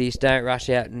agree with this. Don't rush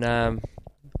out and...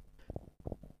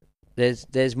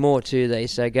 There's more to these,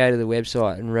 so go to the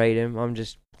website and read them. I'm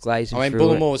just glazing through it.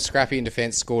 Bullimore was scrappy in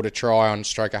defence, scored a try on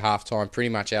stroke of half-time, pretty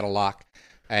much out of luck,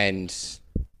 and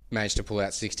managed to pull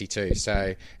out 62. So,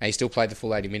 and he still played the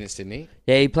full 80 minutes, didn't he?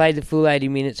 Yeah, he played the full 80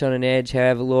 minutes on an edge.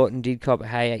 However, Lawton did cop a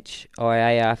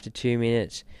HIA after 2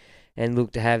 minutes and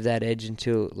looked to have that edge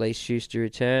until at least Schuster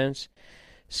returns.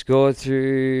 Scored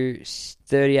through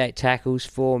 38 tackles,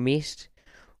 4 missed,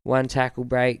 1 tackle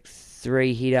break,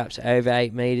 3 hit-ups over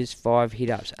 8 metres, 5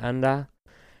 hit-ups under.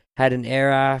 Had an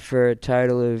error for a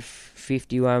total of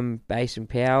 51 base and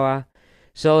power.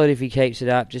 Solid if he keeps it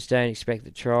up, just don't expect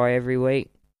to try every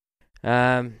week.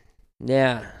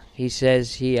 Now, he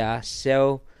says here,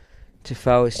 sell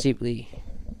Tafoa Sipley.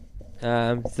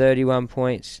 31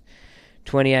 points,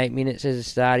 28 minutes as a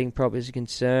starting prop is a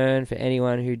concern for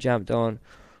anyone who jumped on.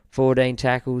 14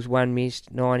 tackles, 1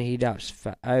 missed, 9 hit-ups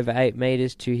for over 8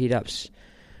 metres, 2 hit-ups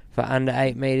for under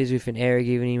 8 metres with an error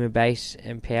giving him a base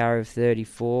and power of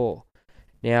 34.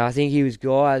 Now, I think he was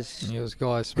guys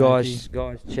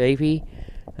cheapy.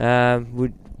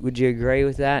 Would you agree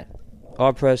with that?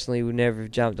 I personally would never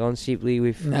have jumped on Sipley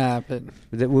with. Nah, but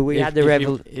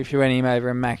if you went him over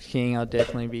a Max King, I'd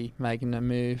definitely be making a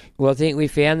move. Well, I think we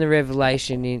found the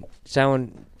revelation in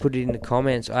someone put it in the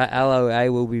comments. LOA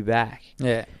will be back.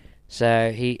 Yeah.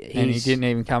 So he didn't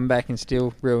even come back and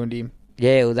still ruined him.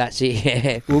 Yeah, well, that's it.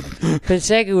 Yeah. Well,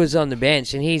 Fonseca was on the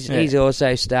bench, and he's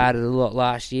also started a lot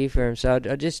last year for him. So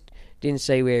I just didn't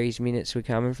see where his minutes were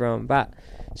coming from. But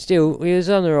still, he was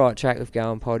on the right track with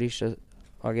going pottish,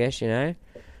 I guess, you know.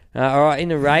 All right, in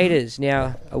the Raiders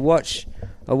now, I watched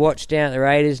down at the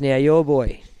Raiders. Now, your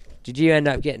boy, did you end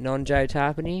up getting on Joe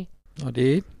Tarpany? I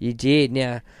did. You did.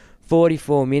 Now,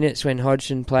 44 minutes when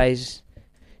Hodgson plays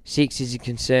 6 is a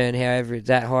concern. However, it's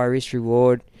that high risk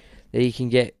reward that he can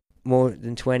get more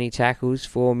than 20 tackles,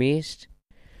 4 missed.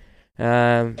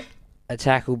 A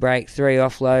tackle break, 3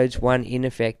 offloads, 1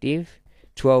 ineffective,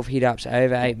 12 hit-ups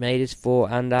over 8 metres,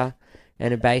 4 under,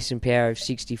 and a base and power of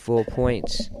 64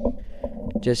 points.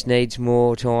 Just needs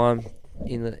more time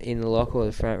in the lock or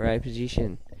the front row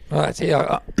position. Well, that's it.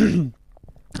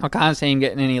 I can't see him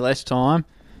getting any less time,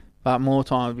 but more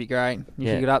time would be great. If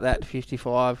you could up that to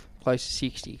 55, close to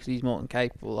 60, because he's more than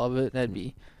capable of it, that'd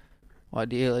be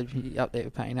ideal. He'd be up there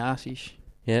with Payne Haasish.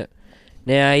 Yeah.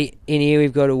 Now, in here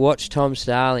we've got to watch Tom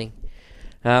Starling.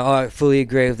 I fully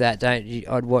agree with that.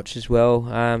 I'd watch as well,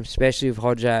 especially with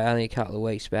Hodjo only a couple of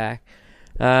weeks back.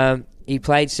 He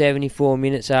played 74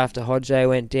 minutes after Hodjo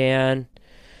went down.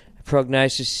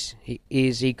 Prognosis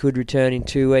is he could return in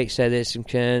 2 weeks, so there's some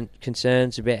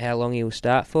concerns about how long he will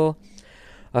start for.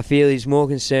 I feel he's more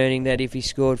concerning that if he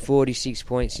scored 46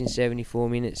 points in 74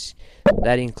 minutes,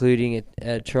 that including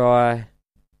a try,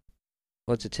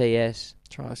 what's a TS?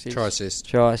 Try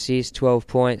assist, 12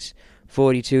 points,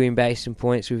 42 in base and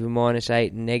points with a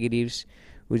 -8 in negatives,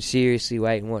 would seriously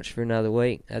wait and watch for another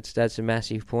week. That's a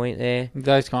massive point there.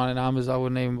 Those kind of numbers I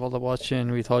wouldn't even bother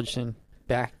watching with Hodgson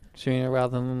back sooner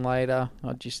rather than later.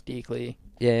 I'd just steer clear.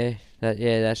 Yeah,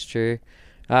 that's true.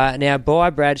 Now,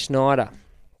 buy Brad Schneider.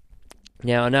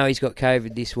 Now, I know he's got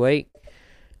COVID this week,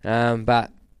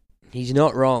 but he's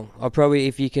not wrong.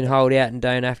 If you can hold out and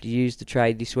don't have to use the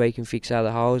trade this week and fix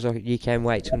other holes, you can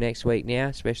wait till next week now,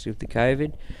 especially with the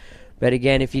COVID. But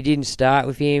again, if you didn't start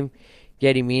with him,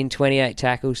 get him in, 28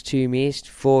 tackles, 2 missed,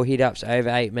 4 hit-ups over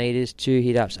 8 metres, 2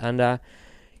 hit-ups under.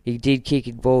 He did kick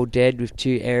a ball dead with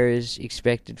 2 errors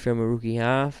expected from a rookie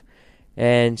half,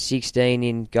 and 16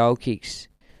 in goal kicks.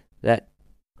 That,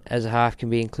 as a half,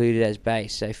 can be included as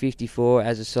base. So 54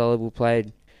 as a solid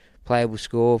playable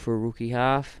score for a rookie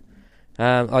half.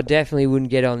 I definitely wouldn't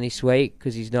get on this week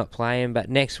because he's not playing, but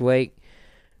next week,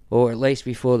 or at least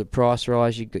before the price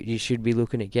rise, you should be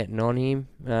looking at getting on him.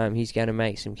 He's going to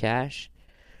make some cash.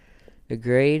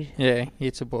 Agreed? Yeah, he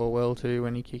hits the ball well too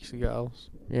when he kicks the goals.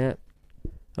 Yeah.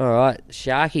 All right,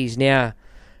 Sharkies. Now,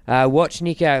 watch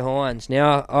Nicho Hynes.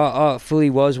 Now, I fully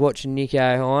was watching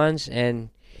Nicho Hynes, and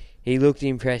he looked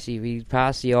impressive. He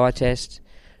passed the eye test.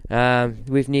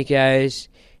 With Nicho's,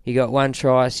 he got 1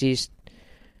 try assist.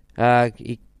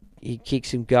 He kicked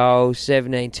some goals,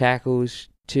 17 tackles,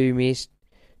 2 missed,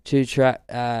 2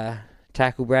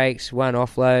 tackle breaks, 1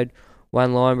 offload,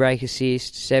 1 line break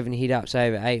assist, 7 hit-ups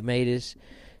over 8 metres,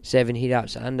 7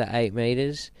 hit-ups under 8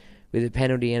 metres, with a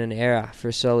penalty and an error for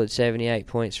a solid 78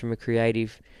 points from a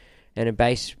creative, and a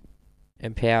base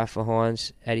and power for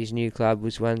Hynes at his new club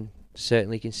was one to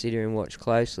certainly consider and watch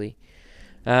closely.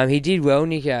 He did well,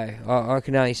 Nicho. I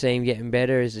can only see him getting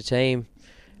better as the team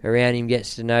around him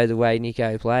gets to know the way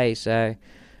Nicho plays. So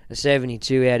a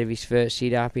 72 out of his first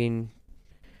hit-up in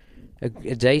a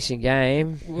decent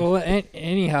game. Well,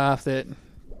 any half that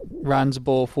runs the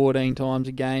ball 14 times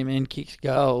a game and kicks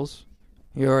goals,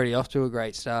 you're already off to a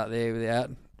great start there without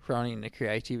throwing in the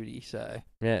creativity. So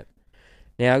yeah.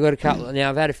 Now I've got a couple. Now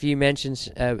I've had a few mentions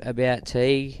about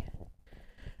Teague.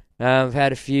 I've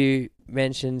had a few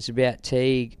mentions about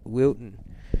Teague Wilton.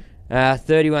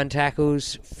 31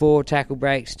 tackles, 4 tackle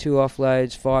breaks, 2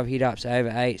 offloads, 5 hit-ups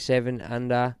over 8, 7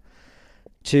 under,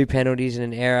 2 penalties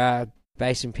and an error.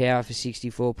 Base and power for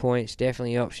 64 points.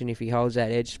 Definitely an option if he holds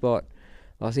that edge spot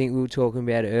I think we were talking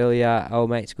about it earlier.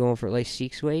 Old mate's gone for at least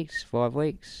 6 weeks, 5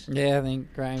 weeks. Yeah, I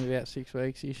think Graham's about 6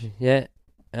 weeks-ish. Yeah.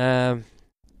 And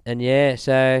yeah,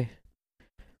 so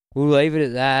we'll leave it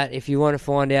at that. If you want to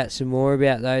find out some more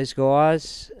about those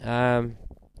guys,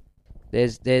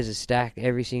 there's a stack.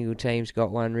 Every single team's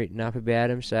got one written up about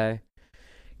them, so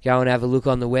go and have a look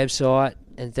on the website.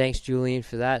 And thanks, Julian,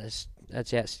 for that.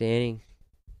 That's outstanding.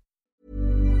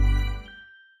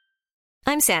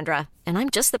 I'm Sandra, and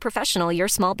I'm just the professional your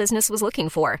small business was looking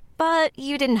for. But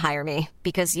you didn't hire me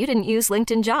because you didn't use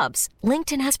LinkedIn Jobs.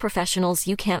 LinkedIn has professionals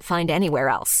you can't find anywhere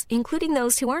else, including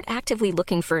those who aren't actively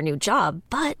looking for a new job,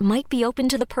 but might be open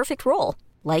to the perfect role,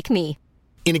 like me.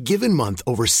 In a given month,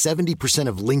 over 70%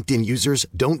 of LinkedIn users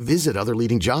don't visit other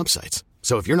leading job sites.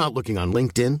 So if you're not looking on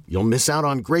LinkedIn, you'll miss out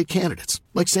on great candidates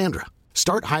like Sandra.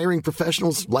 Start hiring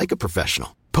professionals like a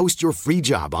professional. Post your free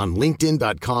job on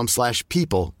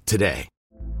linkedin.com/people today.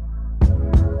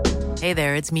 Hey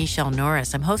there, it's Michelle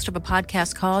Norris. I'm host of a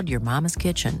podcast called Your Mama's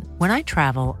Kitchen. When I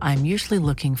travel, I'm usually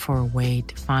looking for a way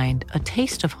to find a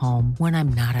taste of home when I'm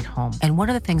not at home. And one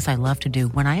of the things I love to do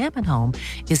when I am at home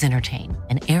is entertain.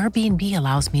 And Airbnb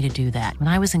allows me to do that. When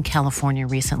I was in California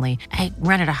recently, I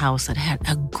rented a house that had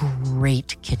a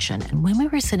great kitchen. And when we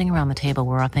were sitting around the table,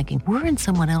 we're all thinking, we're in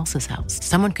someone else's house.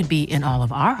 Someone could be in all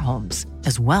of our homes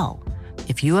as well.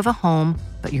 If you have a home,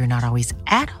 but you're not always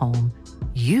at home,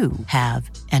 you have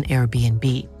an Airbnb.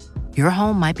 Your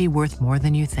home might be worth more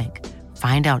than you think.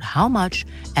 Find out how much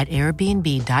at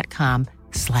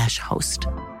airbnb.com/host.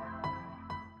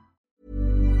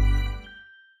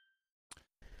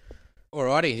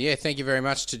 Alrighty, yeah, thank you very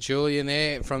much to Julian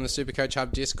there from the Supercoach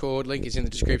Hub Discord. Link is in the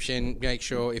description. Make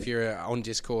sure if you're on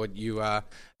Discord, you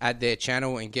add their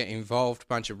channel and get involved.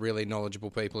 Bunch of really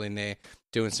knowledgeable people in there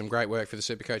doing some great work for the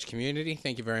Supercoach community.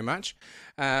 Thank you very much.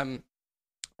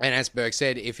 And as Berg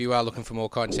said, if you are looking for more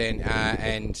content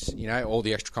and, you know, all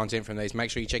the extra content from these,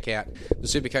 make sure you check out the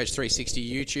Supercoach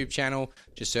 360 YouTube channel.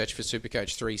 Just search for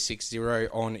Supercoach 360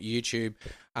 on YouTube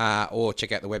or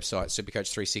check out the website,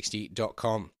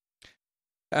 supercoach360.com.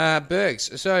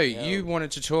 Bergs, so you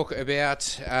wanted to talk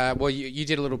about, you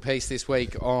did a little piece this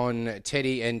week on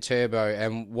Teddy and Turbo,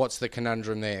 and what's the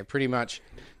conundrum there? Pretty much,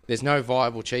 there's no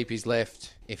viable cheapies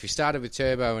left. If you started with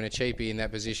Turbo and a cheapie in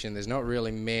that position, there's not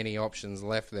really many options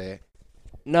left there.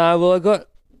 No, well, Do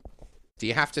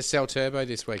you have to sell Turbo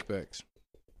this week, Bergs?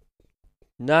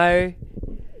 No,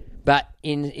 but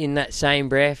in that same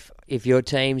breath, if your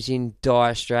team's in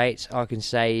dire straits, I can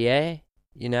say yeah.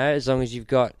 You know, as long as you've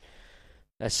got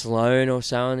a Sloan or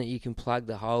someone that you can plug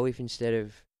the hole with instead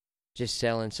of just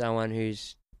selling someone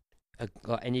who's...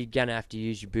 and you're going to have to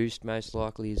use your boost most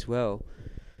likely as well.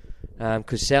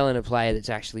 Because selling a player that's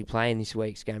actually playing this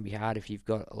week is going to be hard if you've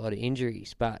got a lot of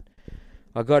injuries. But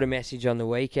I got a message on the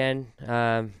weekend.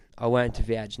 I won't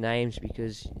divulge names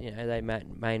because they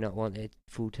may not want their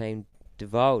full team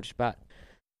divulged. But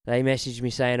they messaged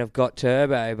me saying I've got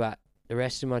Turbo, but the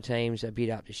rest of my team's a bit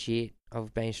up to shit.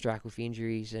 I've been struck with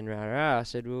injuries and rah-rah. I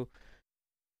said, well,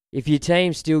 if your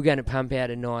team's still going to pump out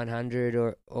a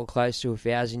 900 or close to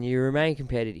 1,000, you remain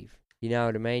competitive. You know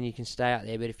what I mean? You can stay out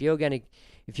there. But if you're going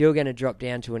to drop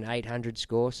down to an 800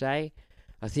 score, say,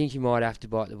 I think you might have to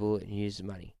bite the bullet and use the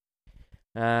money.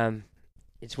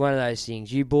 It's one of those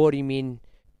things. You bought him in,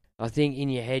 I think in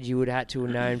your head you would have had to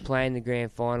have known playing the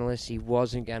grand finalists, he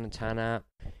wasn't going to turn up.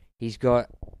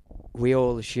 We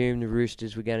all assumed the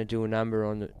Roosters were going to do a number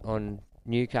on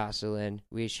Newcastle, and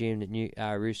we assumed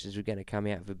that Roosters were going to come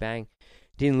out with a bang.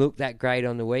 Didn't look that great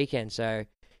on the weekend, so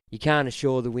you can't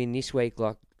assure the win this week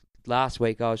like last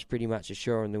week. I was pretty much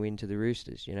assuring the win to the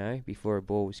Roosters, before a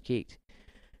ball was kicked.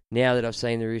 Now that I've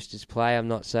seen the Roosters play, I'm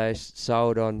not so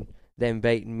sold on them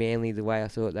beating Manly the way I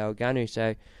thought they were going to.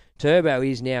 So Turbo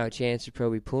is now a chance of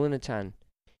probably pulling a ton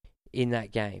in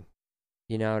that game.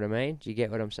 You know what I mean? Do you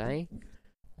get what I'm saying?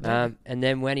 And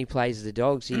then when he plays the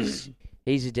Dogs,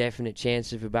 he's a definite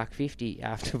chance of $1.50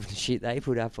 after the shit they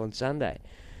put up on Sunday.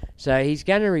 So he's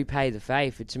going to repay the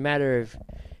faith. It's a matter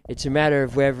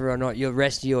of whether or not your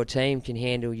rest of your team can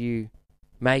handle you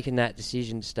making that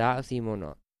decision to start with him or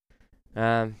not.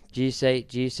 Do you see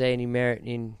any merit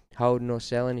in holding or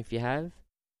selling if you have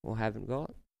or haven't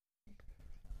got?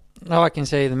 Oh, I can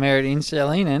see the merit in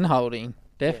selling and holding,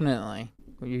 definitely. Yeah.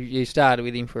 You started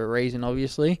with him for a reason,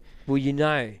 obviously. Well, you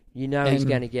know he's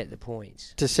going to get the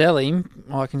points. To sell him,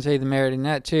 I can see the merit in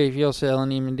that too. If you're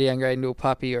selling him and downgrading to a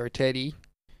puppy or a Teddy,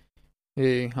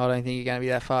 who I don't think you're going to be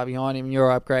that far behind him, you're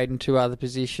upgrading two other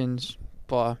positions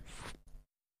by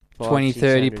 20,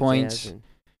 30 points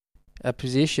a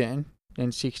position,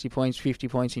 and 60 points, 50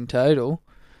 points in total.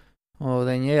 Well,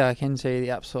 then, yeah, I can see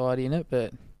the upside in it,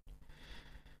 but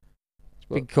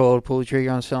Big call to pull the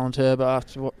trigger on selling Turbo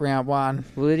after round one.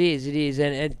 Well, it is,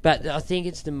 but I think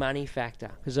it's the money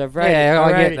factor because I wrote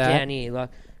it down here. Like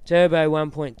Turbo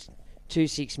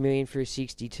 1.26 million for a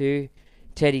 62,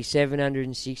 Teddy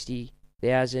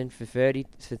 760,000 for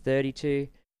 32,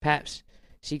 Paps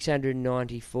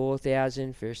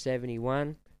 694,000 for a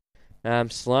 71,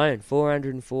 Sloan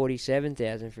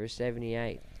 447,000 for a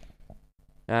 78.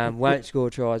 Won't score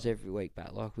tries every week,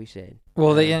 but like we said.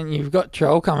 Well, then you've got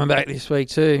Troll coming back this week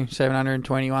too,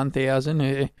 721,000,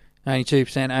 only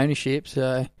 2% ownership.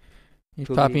 So if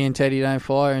Puppy and Teddy don't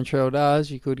fire and Troll does,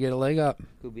 you could get a leg up.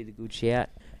 Could be the good shout.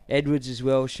 Edwards as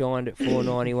well shined at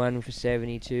 491 for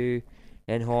 72,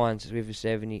 and Hines with a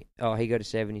 70. Oh, he got a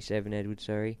 77. Edwards,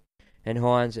 sorry, and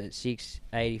Hines at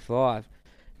 685.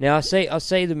 Now I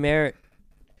see the merit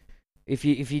if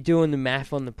you're doing the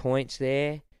math on the points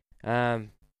there.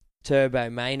 Turbo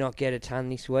may not get a ton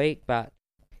this week, but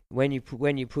when you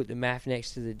put the math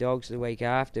next to the Dogs the week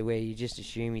after, where you just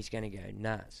assume he's going to go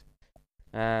nuts.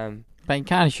 But you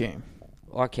can't assume.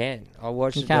 I can. I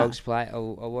watched Dogs play. I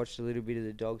watched a little bit of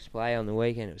the Dogs play on the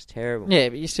weekend. It was terrible. Yeah,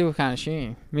 but you still can't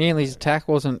assume. Manly's attack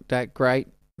wasn't that great.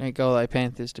 Golden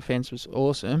Panthers' defence was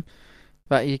awesome,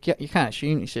 but you can't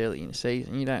assume this early in the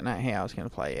season. You don't know how it's going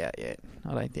to play out yet.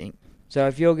 I don't think. So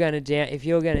if you're going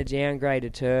to downgrade a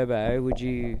Turbo, would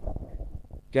you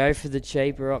go for the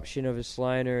cheaper option of a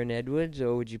Sloan or an Edwards,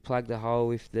 or would you plug the hole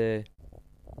with the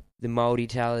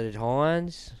multi-talented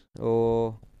Hines?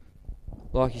 Or,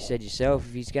 like you said yourself,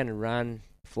 if he's going to run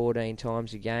 14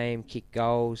 times a game, kick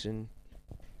goals, and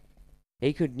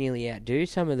he could nearly outdo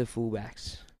some of the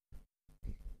fullbacks,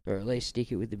 or at least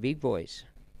stick it with the big boys.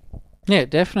 Yeah,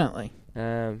 definitely.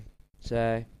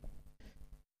 So.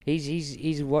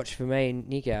 He's a watch for me,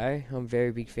 Nico. I'm a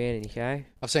very big fan of Nico.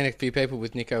 I've seen a few people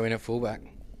with Nico in at fullback.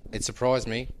 It surprised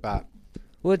me, but...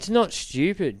 Well, it's not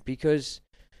stupid because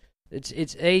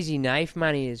it's easy NAIF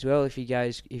money as well if he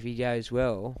goes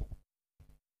well.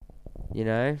 You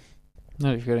know?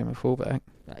 Not if you got him at fullback.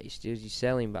 You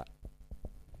sell him, but...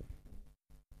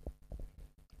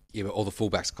 Yeah, but all the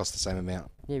fullbacks cost the same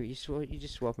amount. Yeah, but you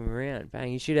just swap them around.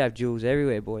 Bang, you should have duels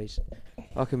everywhere, boys.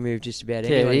 I can move just about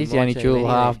anyone. Yeah, he's the only dual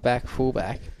half-back,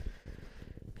 fullback.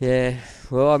 Yeah,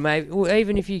 well,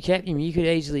 even if you kept him, you could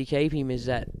easily keep him as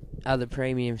that other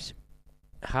premiums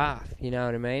half, you know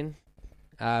what I mean?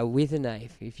 With a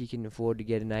NAIF, if you can afford to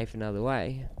get a NAIF another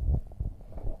way.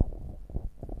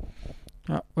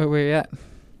 Where we at?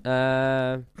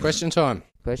 Question time.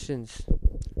 Questions.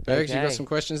 Bergs, you got some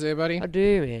questions there, buddy? I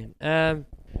do, man.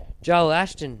 Joel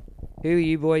Ashton, who are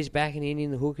you boys backing in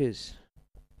the hookers?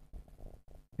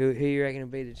 Who you reckon will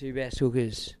be the two best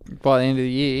hookers? By the end of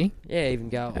the year? Yeah, even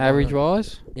go.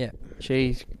 Average-wise? Yeah.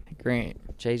 Cheese,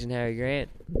 Grant. Cheese and Harry Grant.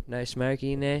 No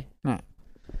Smokey in there? No.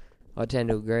 I tend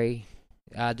to agree.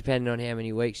 Depending on how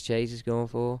many weeks Cheese is going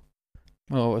for.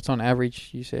 Well, it's on average,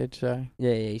 you said, so...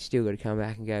 Yeah, he's still got to come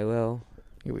back and go well.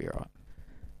 He'll be right.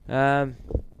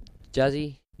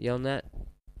 Juzzy, you on that?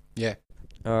 Yeah.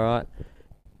 All right.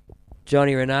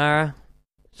 Johnny Renara.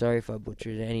 Sorry if I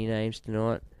butchered any names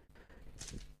tonight.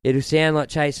 It'll sound like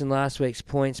chasing last week's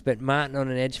points, but Martin on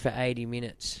an edge for 80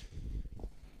 minutes.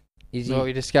 Is he? Well,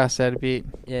 we discussed that a bit.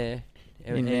 Yeah.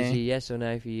 Is he yes or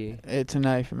no for you? It's a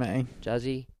no for me.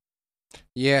 Juzzy?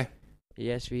 Yeah.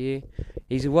 Yes for you?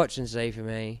 He's a watch and see for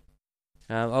me.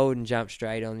 I wouldn't jump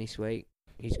straight on this week.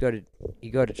 He got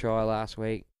a try last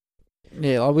week.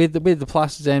 Yeah, like with the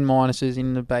pluses and minuses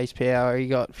in the base power, he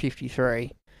got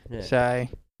 53. Yeah. So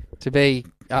to be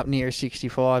up near a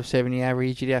 65, 70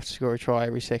 average, you'd have to score a try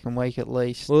every second week at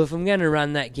least. Well, if I'm going to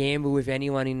run that gamble with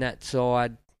anyone in that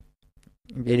side,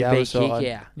 it'd be kick out.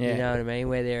 Yeah. You know what I mean?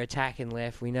 Where they're attacking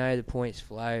left. We know the points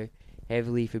flow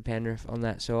heavily for Penrith on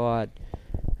that side.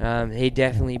 He'd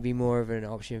definitely be more of an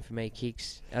option for me.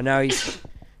 Kicks. I know he's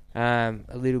a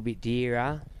little bit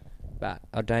dearer, but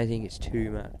I don't think it's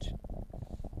too much.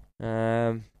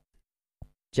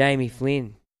 Jamie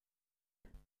Flynn.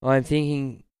 I'm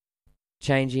thinking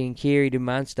changing Keary to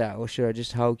Munster, or should I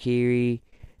just hold Keary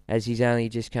as he's only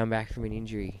just come back from an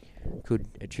injury? Could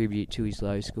attribute to his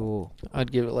low score.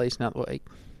 I'd give it at least another week.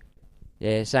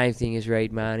 Yeah, same thing as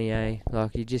Reid Marnie, eh?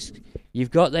 Like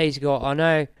you've got these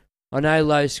guys. I know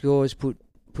low scores put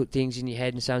things in your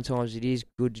head, and sometimes it is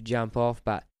good to jump off.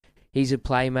 But he's a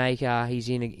playmaker.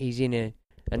 He's in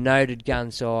a noted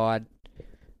gun side.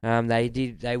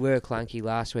 They were clunky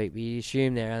last week, but you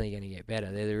assume they're only going to get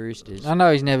better. They're the Roosters. I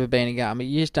know he's never been a gun, but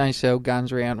you just don't sell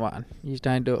guns round one. You just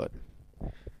don't do it.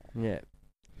 Yeah.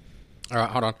 All right,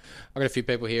 hold on. I've got a few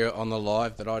people here on the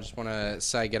live that I just want to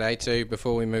say g'day to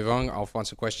before we move on. I'll find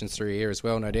some questions through here as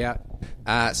well, no doubt.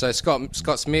 So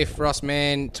Scott Smith, Ross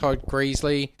Mann, Todd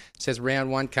Greasley says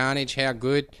round 1 carnage. How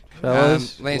good?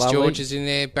 Fellas, Lance lovely. George is in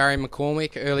there. Barry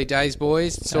McCormick, early days,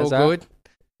 boys. It's all good.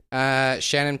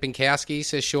 Shannon Pinkowski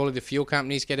says surely the fuel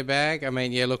companies get a bag. I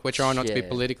mean, yeah, look, we're trying not to be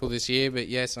political this year, but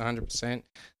yes, 100%.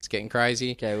 It's getting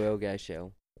crazy. Go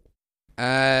Shell.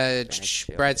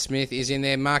 Brad Smith is in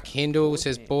there. Mark Hindle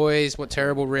says, boys, what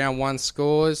terrible round 1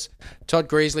 scores. Todd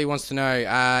Greasley wants to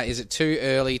know, is it too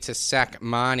early to sack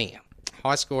Marnie?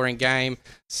 High scoring game,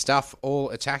 stuff all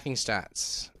attacking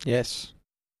stats. Yes.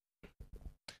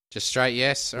 Just straight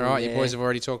yes. All right, you boys have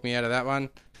already talked me out of that one.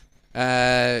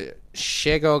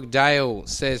 Shegog Dale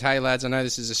says, hey lads, I know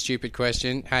this is a stupid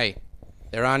question. Hey,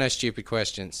 there are no stupid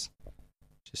questions.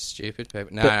 Just stupid people.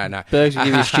 No. Bergs will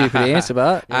give you a stupid answer,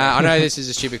 but... I know this is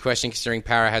a stupid question considering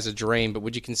Para has a dream, but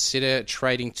would you consider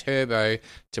trading Turbo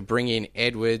to bring in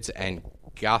Edwards and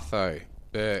Gutho?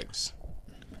 Bergs.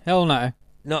 Hell no.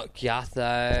 Not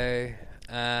Gutho.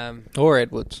 Or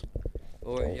Edwards.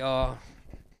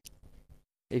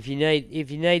 If you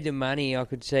need the money, I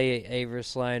could see either a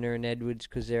Sloan or an Edwards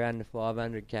because they're under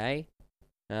 500k.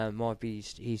 Might be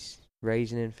his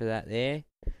reasoning for that there.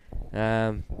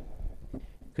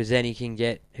 Because then he can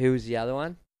get... Who was the other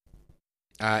one?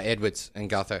 Edwards and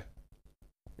Gutho.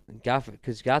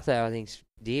 Because Gutho, I think's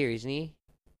dear, isn't he?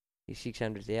 He's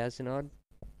 600,000 odd.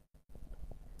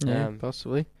 Yeah,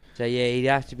 possibly. So, yeah, he'd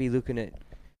have to be looking at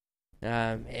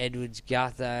Edwards,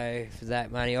 Gutho for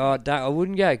that money. I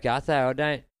wouldn't go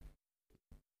Gutho.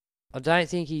 I don't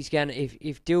think he's going to...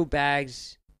 If Dill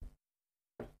Bags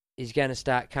is going to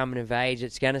start coming of age,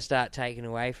 it's going to start taking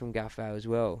away from Gutho as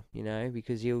well, you know,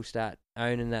 because he'll start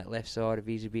owning that left side of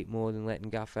his a bit more than letting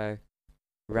Gutho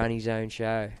run his own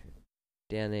show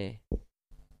down there.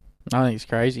 I think it's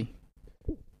crazy.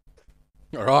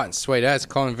 All right, sweet as.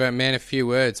 Colin Verman, a few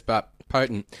words, but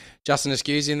potent. Justin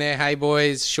Askew's in there. Hey,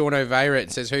 boys. Sean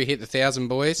O'Veirat says, who hit the 1,000,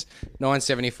 boys?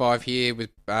 975 here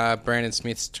with Brandon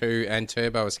Smith's 2 and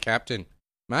Turbo as captain.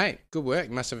 Mate, good work.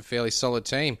 You must have a fairly solid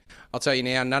team. I'll tell you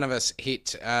now, none of us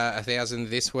hit 1,000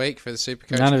 this week for the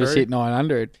Supercoach None crew. of us hit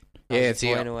 900. Yeah, it's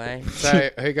point away. So,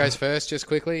 who goes first, just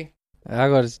quickly? I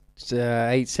got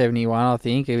 871, I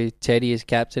think, with Teddy as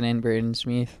captain and Brandon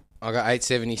Smith. I got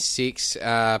 876.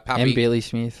 Puppy, and Billy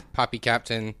Smith. Puppy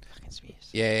captain.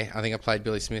 Yeah, I think I played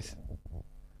Billy Smith.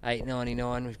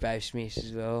 899 with both Smiths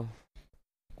as well.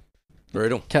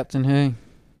 Brutal. Captain who?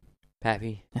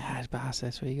 Pappy. It's Bass,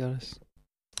 that's where you got us.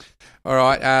 All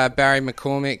right, Barry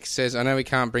McCormick says, I know we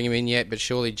can't bring him in yet, but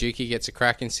surely Dukey gets a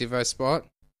crack in Sivo's spot?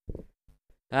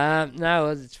 No,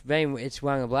 it's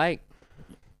Wanga Blake.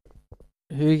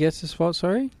 Who gets the spot,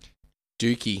 sorry?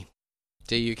 Dukey.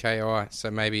 D-U-K-I.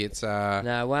 So maybe it's... No,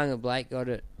 Wanga Blake got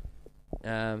it.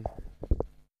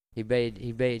 He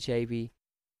beat Cheapy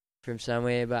from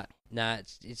somewhere, but no,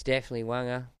 it's definitely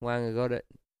Wanga. Wanga got it.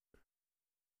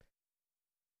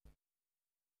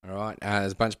 All right,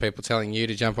 there's a bunch of people telling you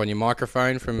to jump on your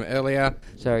microphone from earlier.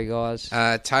 Sorry, guys.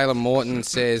 Taylor Morton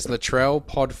says, Latrell,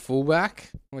 pod fullback.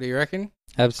 What do you reckon?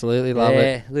 Absolutely love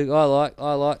it. Yeah, look, I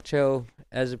like Trell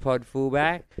as a pod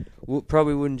fullback.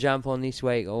 Probably wouldn't jump on this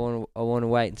week. I want to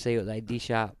wait and see what they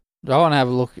dish up. I want to have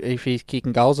a look if he's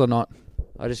kicking goals or not.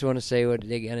 I just want to see what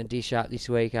they're going to dish up this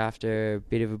week after a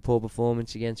bit of a poor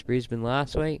performance against Brisbane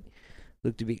last week.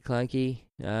 Looked a bit clunky.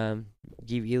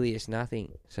 Give Ilias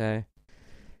nothing. So,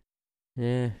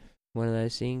 yeah, one of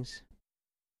those things.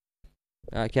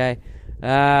 Okay.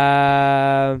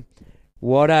 Watto,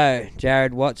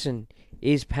 Jared Watson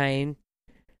is paying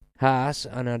Haas,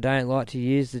 and I don't like to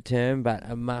use the term, but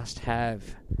a must-have.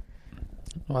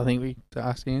 Well, I think we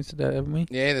asked the answer to that, haven't we?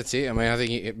 Yeah, that's it. I mean, I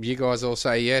think you guys all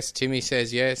say yes. Timmy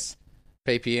says yes.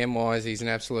 PPM-wise, he's an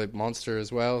absolute monster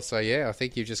as well. So, yeah, I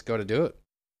think you've just got to do it.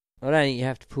 I don't think you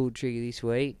have to pull the trigger this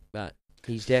week, but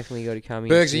he's definitely got to come in.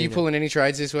 Bergs, are you pulling any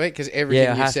trades this week? Because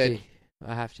everything you said...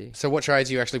 I have to. So what trades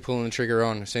are you actually pulling the trigger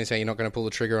on? Since you're not going to pull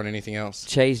the trigger on anything else.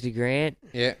 Cheese to Grant.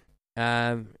 Yeah.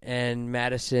 And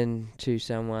Madison to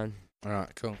someone. All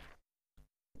right, cool.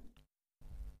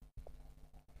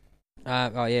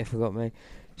 Forgot me.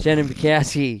 Shannon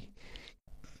Bukowski.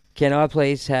 Can I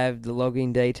please have the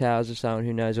login details of someone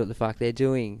who knows what the fuck they're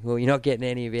doing? Well, you're not getting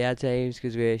any of our teams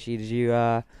because we're as shit as you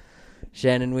are.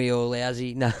 Shannon, we all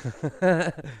lousy. No.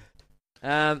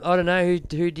 I don't know who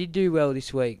did do well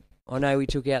this week. I know we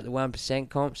took out the 1%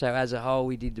 comp, so as a whole,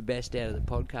 we did the best out of the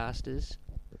podcasters.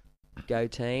 Go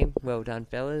team. Well done,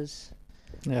 fellas.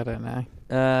 Yeah, I don't know.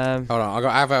 Hold on,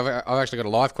 I've actually got a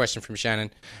live question from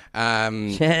Shannon.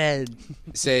 Shannon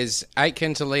says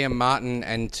Aitken to Liam Martin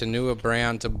and Tanua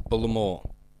Brown to Bullimore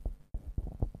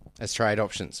as trade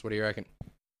options. What do you reckon?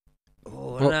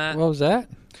 What was that?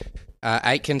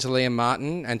 Aitken to Liam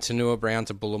Martin and Tanua Brown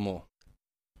to Bullimore.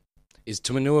 Is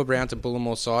Tanua Brown to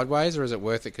Bullimore sideways, or is it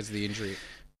worth it because of the injury?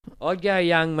 I'd go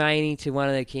young Maney to one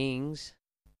of the Kings.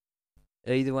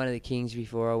 Either one of the Kings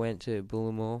before I went to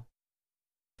Bullimore.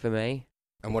 For me.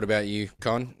 And what about you,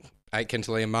 Con? Aitken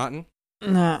to Liam Martin?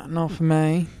 No, not for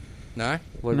me. No?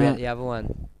 What about the other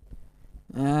one?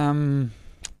 Young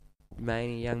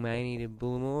Maney to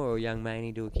Bullimore or young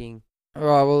Maney to a King?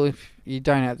 Right, well, if you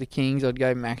don't have the Kings, I'd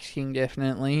go Max King,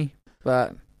 definitely.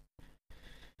 But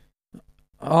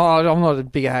I'm not as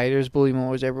big a hater as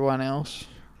Bullimore as everyone else.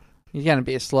 He's going to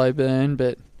be a slow burn,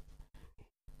 but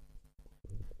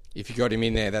if you got him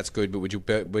in there, that's good, but would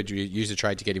you use a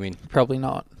trade to get him in? Probably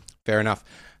not. Fair enough.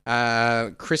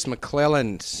 Chris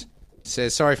McClelland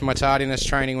says, sorry for my tardiness,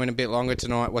 training went a bit longer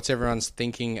tonight. What's everyone's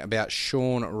thinking about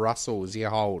Sean Russell? Is he a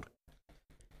hold?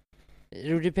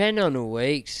 It'll depend on the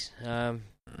weeks.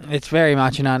 It's very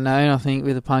much an unknown, I think,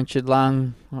 with a punctured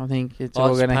lung. I think it's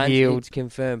all going to heal. It's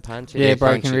confirmed punctured. Yeah,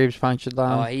 broken ribs, punctured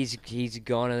lung. Oh, he's a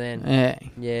goner then. Yeah.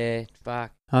 Yeah,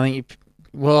 fuck. I think,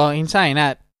 in saying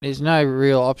that, there's no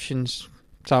real options.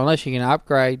 So unless you can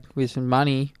upgrade with some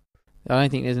money, I don't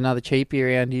think there's another cheapie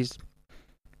around his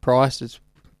price that's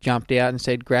jumped out and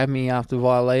said, grab me after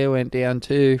Vilea went down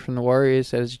too from the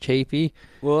Warriors as a cheapie.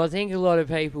 Well, I think a lot of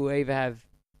people either have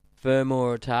Vermore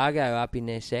or Otago up in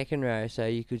their second row, so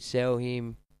you could sell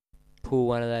him, pull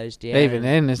one of those down. Even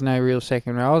then, there's no real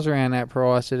second rows around that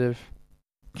price that have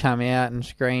come out and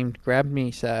screamed, grab me,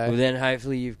 so... Well, then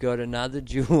hopefully you've got another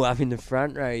jewel up in the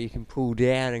front row you can pull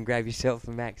down and grab yourself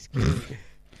a Max King.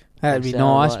 That'd be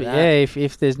nice, but yeah,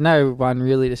 if there's no one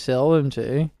really to sell them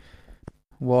to,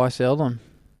 why sell them?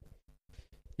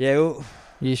 Yeah, well...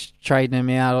 You're just trading them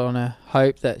out on a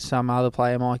hope that some other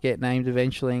player might get named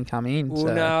eventually and come in.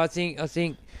 Well, no, I think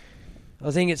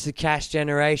it's the cash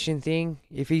generation thing.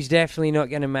 If he's definitely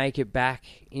not going to make it back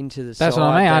into the side... That's what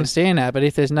I mean, I understand that, but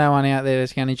if there's no one out there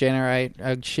that's going to generate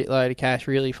a shitload of cash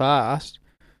really fast...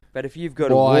 But if you've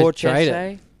got a war chest,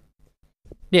 say...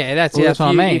 Yeah, that's what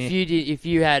I mean. If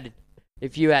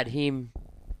you had him,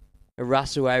 a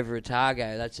Russell over a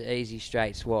Targo, that's an easy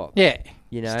straight swap. Yeah,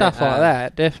 you know, stuff like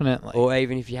that, definitely. Or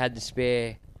even if you had the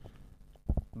spare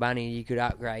money, you could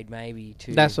upgrade maybe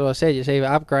to... That's what I said, just either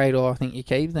upgrade or I think you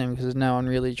keep them because there's no one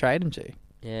really to trade them to.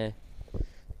 Yeah.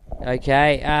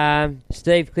 Okay,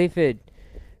 Steve Clifford.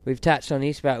 We've touched on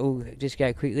this, but we'll just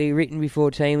go quickly. Written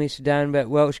before team lists are done, but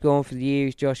Welch gone for the year.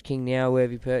 Is Josh King now a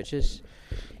worthy purchase?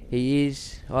 He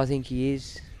is. I think he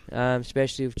is.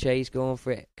 Especially with Cheese gone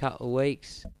for a couple of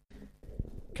weeks.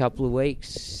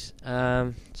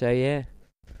 So, yeah.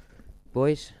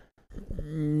 Boys?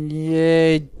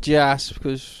 Yeah, just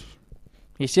because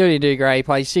he still didn't do great. He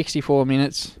played 64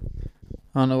 minutes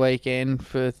on the weekend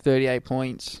for 38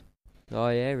 points. Oh,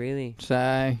 yeah, really?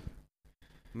 So...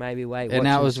 Maybe wait. And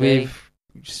that was with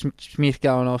Smith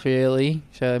going off early,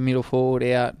 so middle forward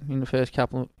out in the first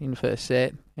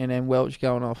set, and then Welch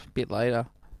going off a bit later.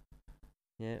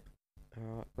 Yeah.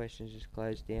 All right, questions just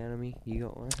closed down on me. You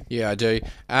got one? Yeah, I do.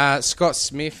 Scott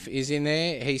Smith is in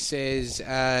there. He says,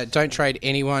 don't trade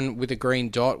anyone with a green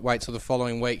dot. Wait till the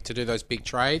following week to do those big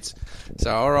trades.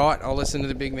 So, all right, I'll listen to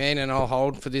the big man and I'll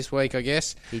hold for this week, I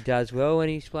guess. He does well when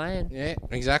he's playing. Yeah,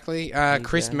 exactly.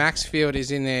 Chris Maxfield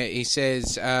is in there. He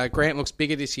says, Grant looks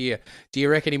bigger this year. Do you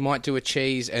reckon he might do a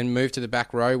cheese and move to the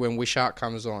back row when Wishart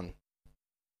comes on?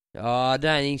 Oh, I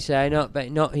don't think so.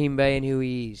 Not him being who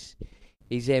he is.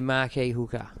 He's their marquee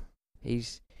hooker.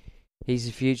 He's the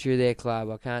future of their club.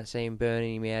 I can't see him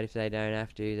burning him out if they don't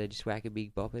have to. They just whack a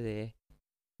big bopper there.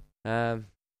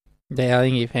 Yeah, I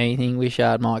think if anything,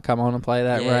 Wishart might come on and play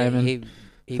that Roman. He'd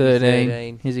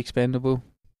 13. He's expendable.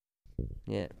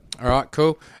 Yeah. All right,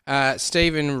 cool.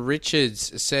 Stephen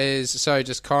Richards says, so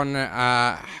does Con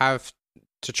have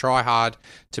to try hard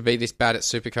to be this bad at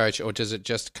Supercoach, or does it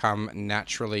just come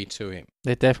naturally to him?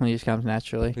 It definitely just comes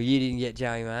naturally. Well, you didn't get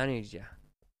Joey Manu, did you?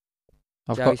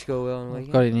 I've Joey scored well on the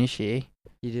weekend? got him this year.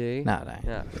 You do? No, I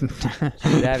don't.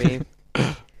 Should have him.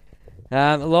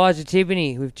 Elijah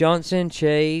Tippany with Johnson,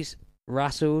 Cheese,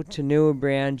 Russell, Tanua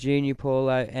Brown, Junior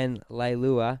Paulo, and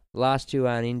Leilua. Last two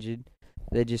aren't injured.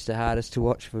 They're just the hardest to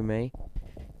watch for me.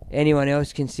 Anyone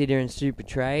else considering super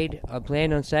trade? I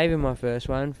planned on saving my first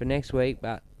one for next week,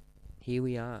 but here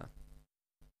we are.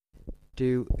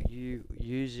 Do you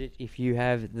use it if you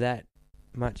have that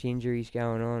much injuries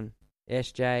going on?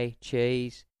 SJ,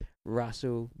 Cheese,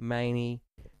 Russell, Maney,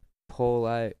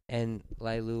 Paulo and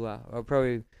Leilua. I'll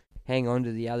probably hang on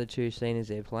to the other two, seeing as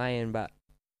they're playing. But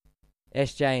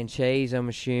SJ and Cheese, I'm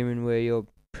assuming, were your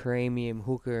premium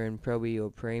hooker and probably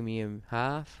your premium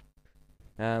half.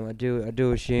 I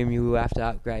do assume you will have to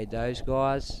upgrade those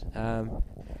guys.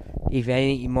 If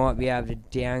anything, you might be able to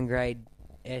downgrade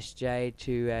SJ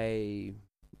to a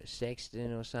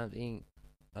Sexton or something.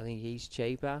 I think he's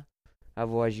cheaper.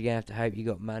 Otherwise, you're going to have to hope you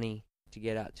got money to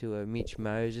get up to a Mitch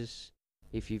Moses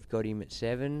if you've got him at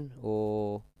 7,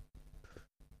 or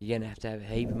you're going to have a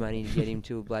heap of money to get him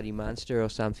to a bloody Munster or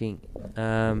something.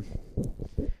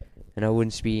 And I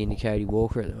wouldn't be into Cody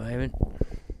Walker at the moment.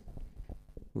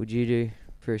 Would you do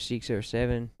for a 6 or a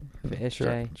 7 for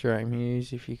SJ? Jerome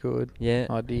Hughes, if you could. Yeah.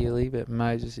 Ideally, but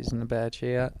Moses isn't a bad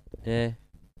shout. Yeah.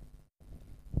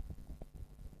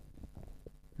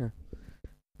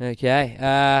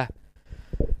 Okay.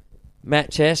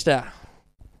 Matt Chester,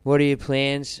 what are your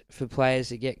plans for players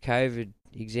that get COVID?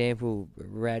 Example,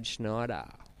 Rad Schneider.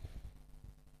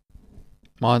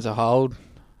 Mine's a hold,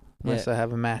 unless they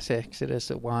have a mass exodus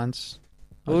at once.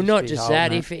 Well, not just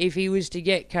that. If he was to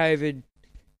get COVID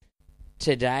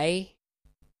today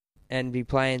and be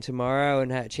playing tomorrow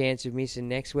and have a chance of missing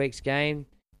next week's game,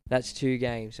 that's 2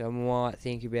 games. So I might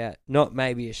think about, not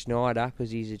maybe a Schneider because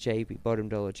he's a cheapie, bottom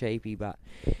dollar cheapie, but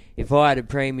if I had a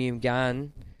premium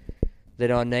gun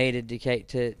that I needed to keep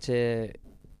to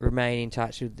remain in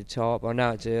touch with the top, I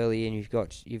know it's early and you've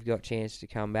got chance to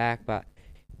come back, but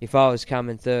if I was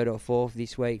coming 3rd or 4th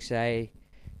this week, say,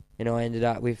 and I ended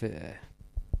up with a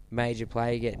major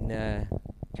player getting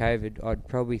COVID, I'd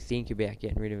probably think about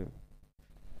getting rid of him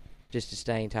just to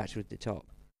stay in touch with the top.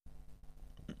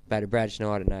 But a Brad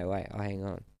Schneider, no way. I'll hang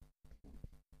on.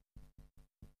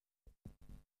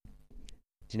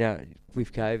 Do you know,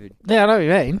 with COVID? Yeah, I know what you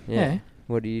mean. Yeah.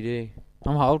 What do you do?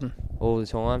 I'm holding. All the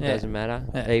time? Yeah. Doesn't matter?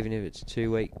 Yeah. Even if it's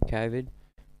 2-week COVID?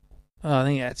 Oh, I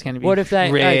think that's going to be What if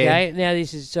they... rare. Okay, now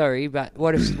this is... Sorry, but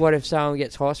what if someone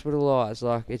gets hospitalised?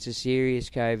 Like, it's a serious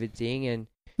COVID thing and...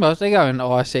 Well, if they go into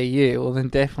ICU, well, then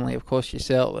definitely, of course, you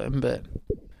sell them. But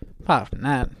apart from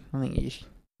that, I think you should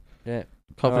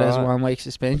cop it as a 1 week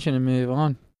suspension and move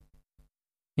on.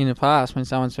 In the past, when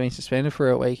someone's been suspended for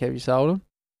a week, have you sold them?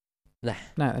 Nah.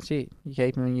 No, that's it. You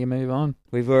keep them and you move on.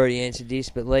 We've already answered this,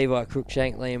 but Levi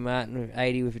Cruikshank, Liam Martin,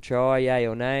 80 with a try, yay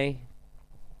or nay?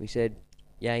 We said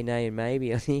yay, nay, and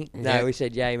maybe, I think. Yeah. No, we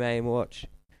said yay, may, and watch.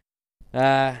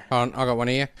 Hold on, I got one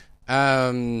here.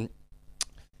 Andrew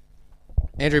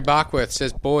Barkworth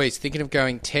says, boys, thinking of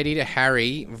going Teddy to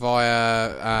Harry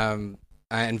via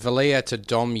and Valia to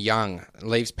Dom Young.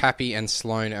 Leaves Pappy and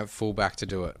Sloan at fullback to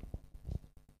do it.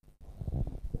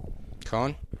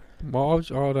 Con? Well, I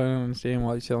don't understand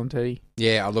why you're selling Teddy.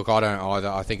 Yeah, look, I don't either.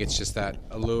 I think it's just that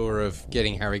allure of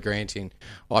getting Harry Grant in.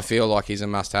 I feel like he's a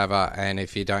must-haver, and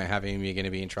if you don't have him, you're going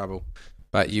to be in trouble.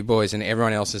 But you boys and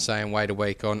everyone else is saying wait a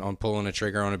week on pulling a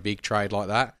trigger on a big trade like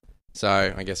that. So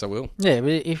I guess I will. Yeah, but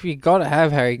if you got to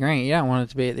have Harry Grant, you don't want it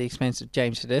to be at the expense of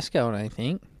James Tedesco, I don't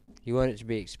think. You want it to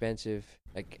be expensive,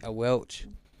 like a Welch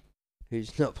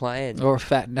who's not playing. Or a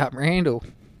fattened up Randall.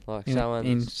 Like someone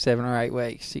in 7 or 8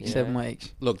 weeks, 7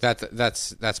 weeks. Look,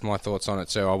 that's my thoughts on it.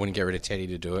 So I wouldn't get rid of Teddy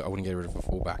to do it. I wouldn't get rid of a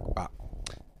fullback. But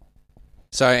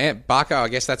so Barker, I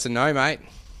guess that's a no, mate.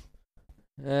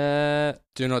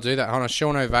 Do not do that. Hold on.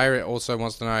 Sean O'Veira also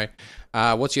wants to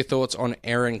know, what's your thoughts on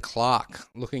Aaron Clark?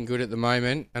 Looking good at the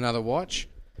moment. Another watch?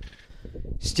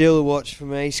 Still a watch for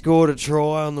me. Scored a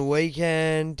try on the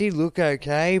weekend. Did look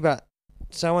okay, but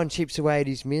someone chips away at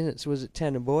his minutes. Was it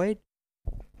Tanner Boyd?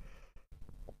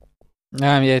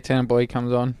 Yeah, Tanner Boyd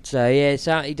comes on. So, yeah,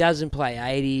 he doesn't play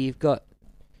 80. You've got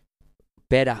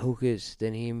better hookers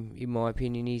than him, in my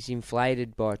opinion. He's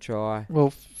inflated by a try. Well,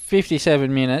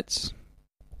 57 minutes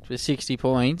for 60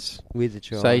 points. With the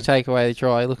try. So you take away the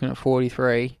try, looking at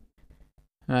 43.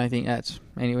 I don't think that's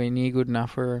anywhere near good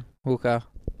enough for a hooker.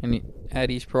 And at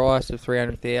his price of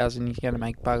 300,000, he's going to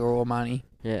make bugger all money.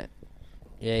 Yeah.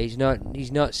 Yeah, he's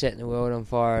not setting the world on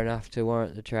fire enough to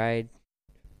warrant the trade.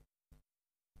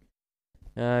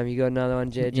 You got another one,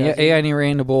 Jed? Yeah, he only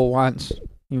ran the ball once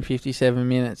in 57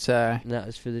 minutes, so... And that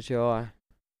was for the try.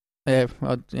 Yeah,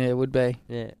 it would be.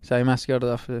 Yeah. So he must have got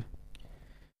it off the...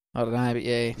 I don't know, but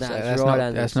yeah, No, so it's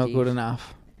that's not good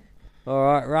enough. All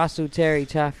right, Russell, Terry,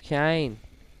 Tough, Kane.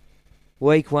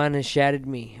 Week 1 has shattered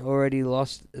me. Already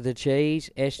lost the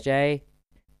Cheese, SJ,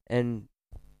 and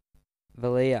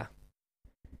Valia.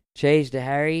 Cheese to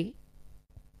Harry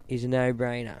is a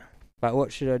no-brainer. But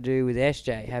what should I do with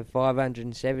SJ? Have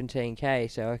 517k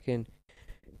so I can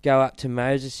go up to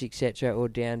Moses, etc., or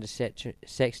down to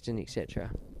Sexton,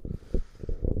 etc.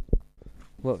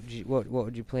 What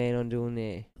would you plan on doing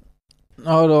there?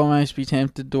 I'd almost be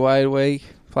tempted to wait a week,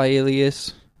 play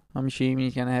Ilias. I'm assuming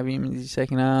he's going to have him in the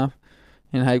second half.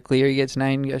 And hope Cleary gets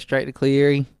named and go straight to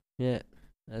Cleary. Yeah,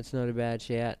 that's not a bad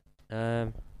shout.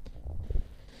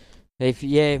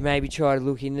 Maybe try to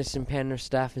look into some Penrith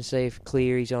stuff and see if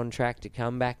Cleary's on track to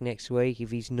come back next week.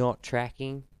 If he's not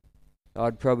tracking,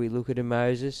 I'd probably look at a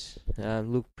Moses.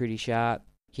 Look pretty sharp,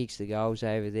 kicks the goals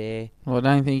over there. Well, I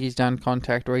don't think he's done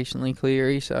contact recently,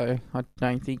 Cleary, so I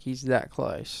don't think he's that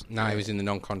close. No, he was in the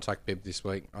non-contact bib this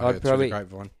week. I'd heard probably, through the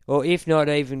grapevine. Or if not,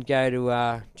 even go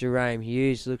to Jerome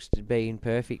Hughes. Looks to be in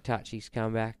perfect touch. He's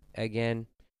come back again,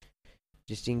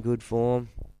 just in good form.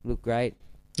 Look great.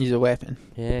 He's a weapon.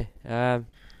 Yeah.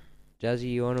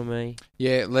 Juzzy, you on or me?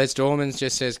 Yeah, Les Dormans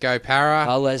just says go Para.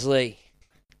 Oh, Leslie.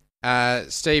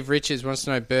 Steve Richards wants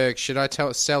to know, Berg, should I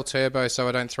sell Turbo so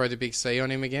I don't throw the big C on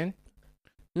him again?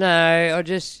 No,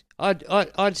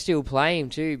 I'd still play him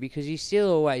too because he's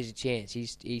still always a chance.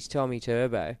 He's Tommy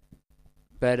Turbo.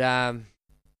 But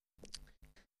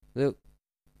look,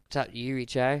 it's up to you,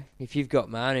 Richo. If you've got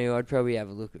Manu, I'd probably have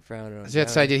a look at throwing it on. I was about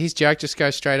to say, did his joke just go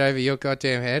straight over your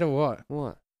goddamn head or what?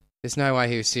 What? There's no way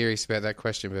he was serious about that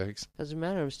question, Bergs. Doesn't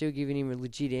matter. I'm still giving him a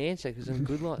legit answer because I'm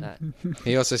good like that.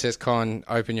 He also says, Con,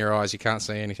 open your eyes. You can't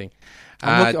see anything.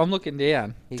 I'm looking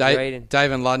down. He's reading.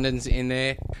 David London's in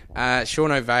there.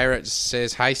 Sean O'Veira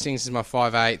says, Hastings is my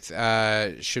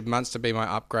 5'8". Should Munster be my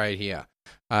upgrade here?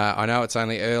 I know it's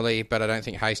only early, but I don't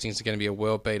think Hastings is going to be a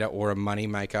world beater or a money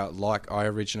maker like I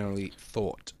originally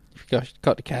thought. You've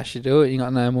got the cash to do it. You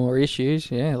got no more issues.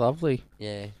 Yeah, lovely.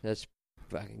 Yeah, that's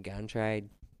fucking gun trade.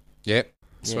 Yep,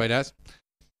 sweet as.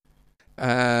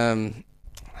 Haas,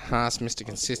 Mr.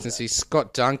 Consistency.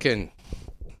 Scott Duncan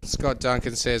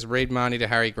says, Reid Marnie to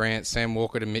Harry Grant, Sam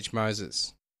Walker to Mitch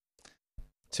Moses.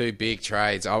 Two big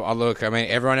trades. Look, I mean,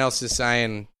 everyone else is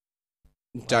saying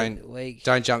don't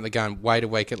jump the gun. Wait a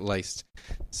week at least.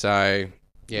 So,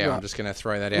 yeah, right. I'm just going to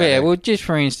throw that out. Yeah, well, just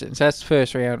for instance, that's the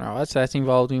first round, right? So that's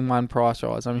involved in one price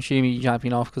rise. I'm assuming you're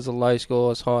jumping off because the low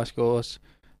scores, high scores,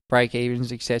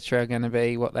 break-evens, etc. are going to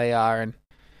be what they are, and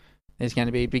there's going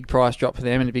to be a big price drop for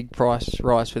them and a big price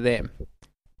rise for them.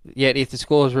 Yet if the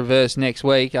scores reverse next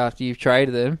week after you've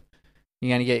traded them,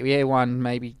 you're going to get one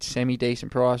maybe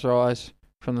semi-decent price rise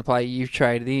from the player you've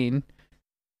traded in,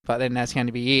 but then that's going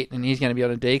to be it, and he's going to be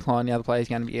on a decline, the other player's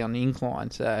going to be on the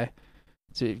incline, so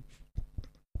it's a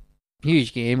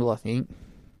huge gamble, I think.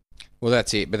 Well,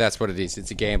 that's it, but that's what it is. It's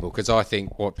a gamble, because I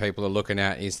think what people are looking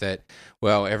at is that,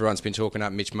 well, everyone's been talking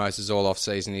up Mitch Moses all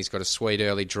off-season. He's got a sweet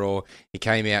early draw. He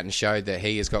came out and showed that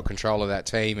he has got control of that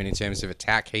team, and in terms of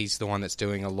attack, he's the one that's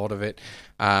doing a lot of it,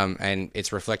 and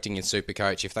it's reflecting in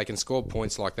Supercoach. If they can score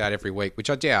points like that every week, which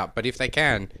I doubt, but if they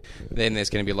can, then there's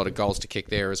going to be a lot of goals to kick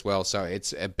there as well, so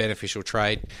it's a beneficial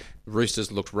trade.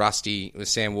 Roosters looked rusty with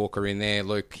Sam Walker in there,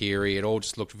 Luke Keary. It all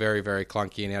just looked very, very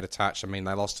clunky and out of touch. I mean,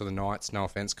 they lost to the Knights, no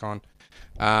offence, Con.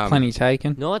 Plenty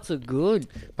taken. Knights are good.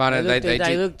 But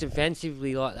they looked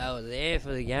defensively like they were there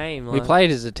for the game. We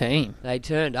played as a team. They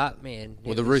turned up, man.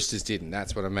 Well, the Roosters didn't.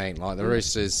 That's what I mean. Like, the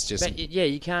Roosters just... But, yeah,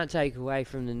 you can't take away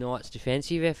from the Knights'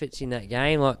 defensive efforts in that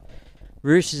game. Like,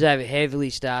 Roosters have a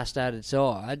heavily star-studded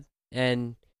side,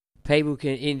 and people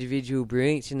can... Individual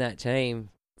brilliance in that team,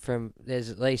 there's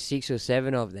at least 6 or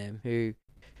 7 of them who...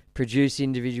 produce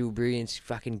individual brilliance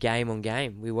fucking game on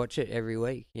game. We watch it every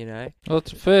week, you know. Well,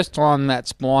 it's the first time that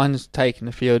Spine's taken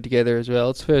the field together as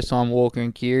well. It's the first time Walker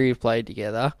and Keary have played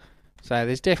together. So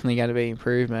there's definitely going to be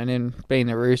improvement, and being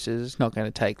the Roosters, it's not going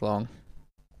to take long.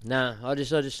 No, I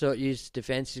just thought you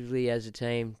defensively as a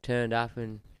team turned up,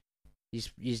 and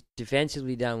you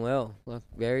defensively done well, like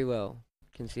very well,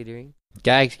 considering.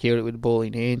 Gags killed it with the ball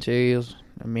in hand too. He was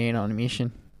a man on a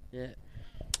mission. Yeah.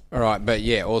 All right, but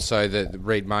yeah, also the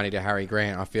Reid Marnie to Harry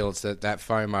Grant, I feel it's that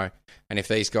FOMO, and if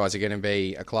these guys are going to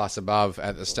be a class above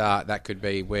at the start, that could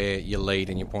be where your lead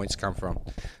and your points come from.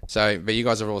 So, but you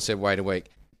guys have all said wait a week.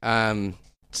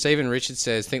 Stephen Richards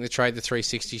says, think the trade the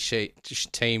 360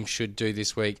 team should do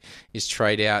this week is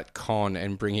trade out Con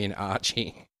and bring in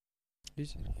Archie.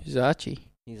 Who's Archie?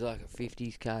 He's like a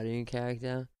 50s cartoon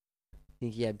character. I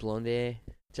think he had blonde hair.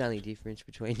 It's the only difference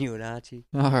between you and Archie.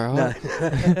 All right.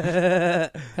 No.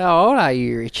 How old are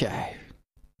you, Richo?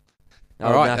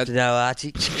 All right, enough to know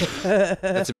Archie.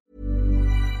 That's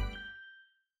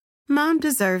Mom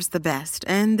deserves the best,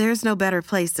 and there's no better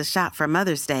place to shop for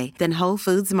Mother's Day than Whole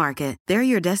Foods Market. They're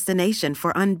your destination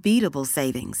for unbeatable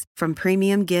savings, from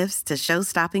premium gifts to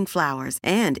show-stopping flowers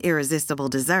and irresistible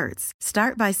desserts.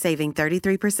 Start by saving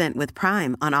 33% with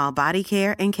Prime on all body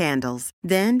care and candles.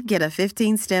 Then get a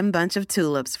 15-stem bunch of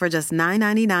tulips for just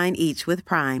 $9.99 each with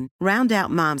Prime. Round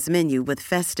out Mom's menu with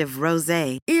festive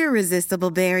rosé,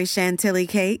 irresistible berry chantilly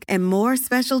cake, and more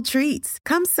special treats.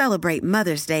 Come celebrate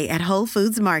Mother's Day at Whole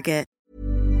Foods Market.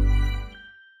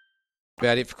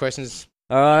 About it for questions.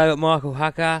 All right, I got Michael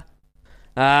Hucker.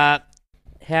 How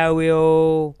are we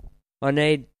all? How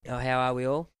are we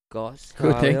all, guys?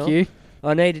 Good, thank you.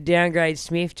 I need to downgrade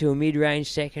Smith to a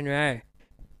mid-range second row.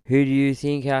 Who do you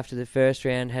think after the first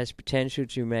round has potential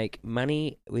to make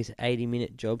money with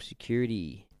 80-minute job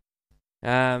security?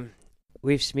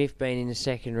 With Smith being in the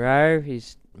second row,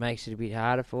 it makes it a bit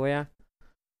harder for you.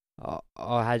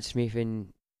 I had Smith in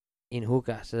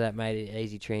hooker, so that made it an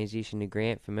easy transition to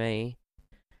Grant for me.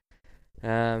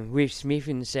 With Smith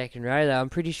in the second row, though, I'm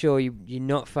pretty sure you're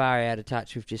not far out of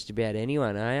touch with just about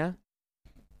anyone, are you?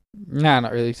 No,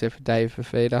 not really, except for Dave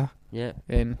Fafita. Yeah.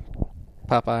 And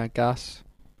Papa and Gus.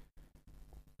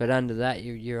 But under that,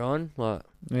 you're on? Like,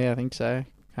 yeah, I think so.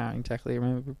 Can't exactly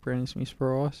remember Brendan Smith's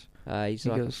price. He's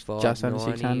like a 590 just under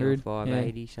 600. or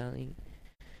 580 something.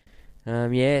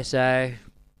 Yeah, so...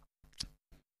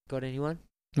 Got anyone?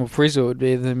 Well, Frizzle would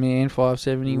be the man,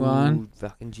 571. Ooh,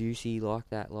 fucking juicy, like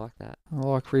that. I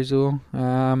like Frizzle.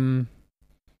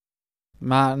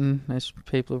 Martin, as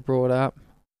people have brought up.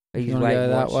 He's way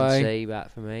watch and see,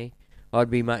 but for me, I'd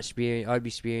be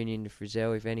spearing into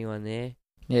Frizzell if anyone there.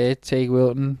 Yeah, Teague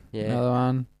Wilton, another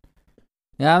one.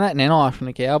 Yeah, that Nenai from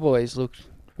the Cowboys looked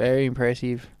very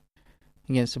impressive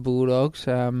against the Bulldogs.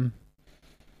 Didn't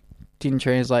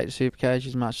translate to Supercoach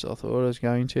as much as I thought it was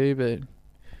going to, but...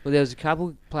 Well, there was a couple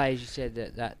of players you said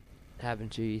that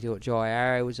happened to. You thought Jai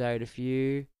Arrow was owed a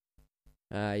few.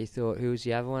 You thought, who was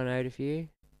the other one owed a few?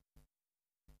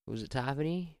 Was it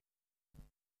Tarpany?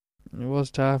 It was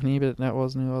Tarpany, but that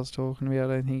wasn't who I was talking about,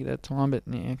 I don't think, at that time. But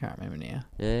yeah, I can't remember now.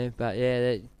 Yeah, but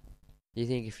yeah, you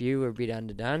think a few were a bit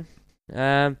underdone.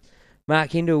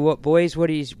 Mark Hindle, what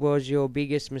was your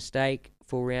biggest mistake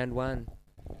for round one?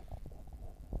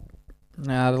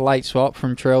 The late swap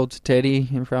from Trell to Teddy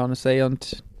in front of C on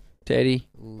Teddy.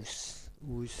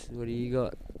 What do you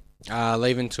got?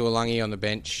 Leaving Tuolangi on the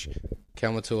bench.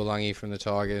 Kelma Tuolangi from the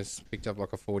Tigers picked up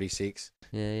like a 46.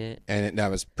 Yeah. And that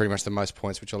was pretty much the most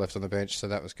points which I left on the bench, so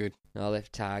that was good. I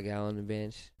left Targo on the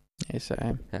bench. Yeah,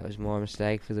 same. That was my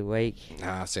mistake for the week.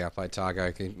 I played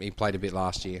Targo. He played a bit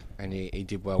last year, and he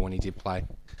did well when he did play.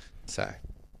 So,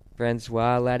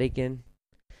 Francois Ladigan.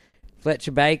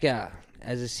 Fletcher Baker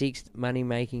as a sixth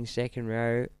money-making second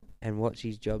row, and what's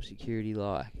his job security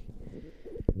like?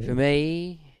 For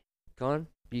me, Con,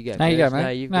 you go. No, first. you go, mate. No,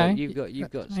 you've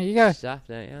got no, you go. stuff,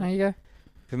 don't you? No, you go.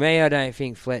 For me, I don't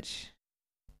think Fletch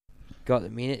got the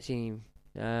minutes in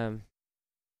him.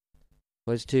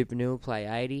 Was Tupanul play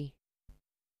 80?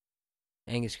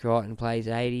 Angus Crichton plays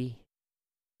 80.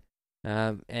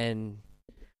 And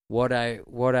Watto,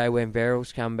 when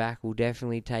Beryl's come back, will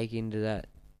definitely take into that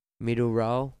middle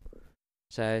role.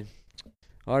 So,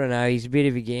 I don't know. He's a bit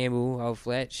of a gamble, old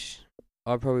Fletch.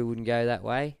 I probably wouldn't go that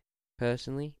way,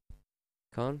 personally.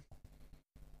 Con?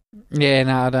 Yeah,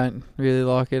 no, I don't really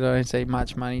like it. I don't see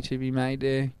much money to be made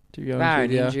there, to be honest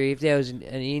with you. Injury. If there was an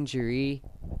injury,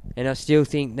 and I still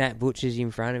think Nat Butcher's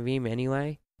in front of him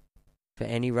anyway, for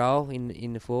any role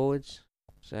in the forwards.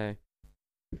 So,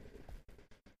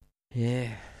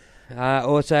 yeah.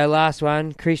 Also, last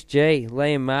one, Chris G,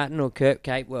 Liam Martin or Kurt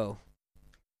Capewell?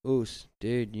 Oos,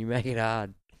 dude, you make it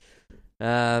hard.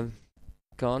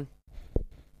 Con?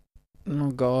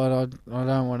 Oh, God, I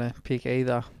don't want to pick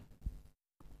either.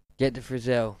 Get to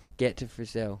Frizzell.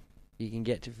 You can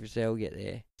get to Frizzell, get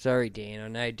there. Sorry, Dan. I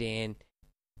know Dan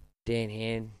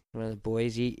Hand, one of the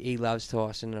boys, he loves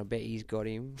Tyson, and I bet he's got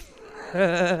him.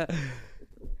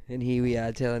 And here we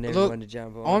are telling everyone to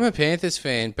jump on. I'm a Panthers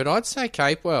fan, but I'd say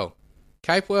Capewell.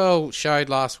 Capewell showed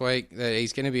last week that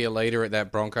he's going to be a leader at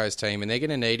that Broncos team, and they're going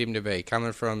to need him to be,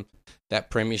 coming from that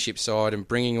premiership side and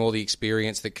bringing all the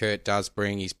experience that Kurt does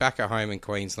bring. He's back at home in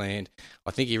Queensland.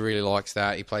 I think he really likes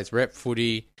that. He plays rep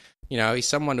footy. You know, he's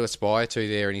someone to aspire to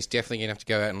there, and he's definitely going to have to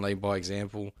go out and lead by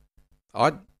example.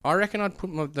 I reckon I'd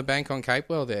put the bank on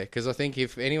Capewell there, because I think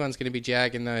if anyone's going to be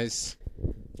jagging those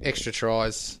extra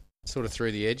tries sort of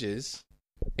through the edges,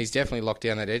 he's definitely locked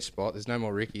down that edge spot. There's no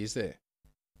more Ricky, is there?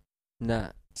 Nah.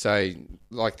 So,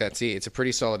 that's it. It's a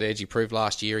pretty solid edge. He proved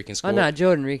last year he can score. Oh, no,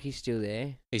 Jordan Ricky's still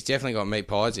there. He's definitely got meat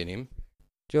pies in him.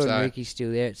 Jordan Ricky's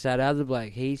still there. It's that other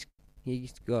bloke. He's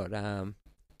got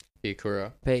Pete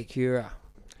Cura. Pete Cura.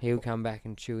 He'll come back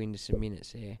and chew into some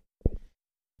minutes there.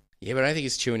 Yeah, but I don't think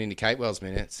he's chewing into Capewell's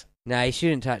minutes. No, he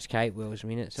shouldn't touch Capewell's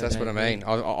minutes. So that's what I mean.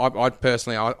 I'd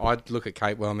personally, I'd look at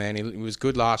Capewell, man. He was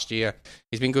good last year.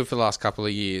 He's been good for the last couple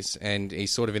of years, and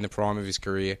he's sort of in the prime of his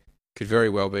career. Could very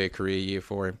well be a career year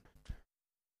for him.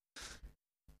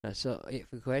 That's it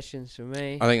for questions for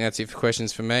me. I think that's it for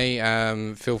questions for me.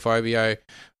 Phil Poio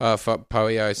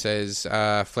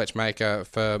says Fletch Maker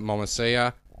for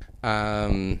Momasia.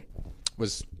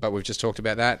 But we've just talked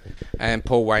about that. And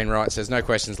Paul Wainwright says, no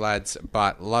questions, lads,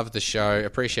 but love the show.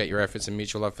 Appreciate your efforts and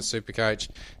mutual love for Supercoach.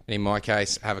 And in my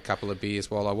case, have a couple of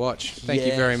beers while I watch. Thank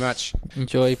you very much.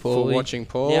 Enjoy, Paul. For watching,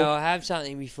 Paul. Now, I have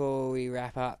something before we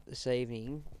wrap up this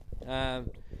evening.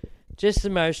 Just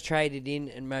the most traded in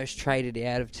and most traded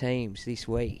out of teams this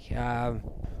week.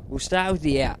 We'll start with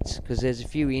the outs, because there's a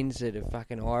few ins that have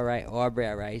fucking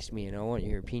eyebrow raised me, and I want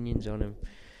your opinions on them.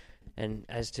 And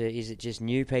as to, is it just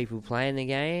new people playing the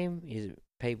game? Is it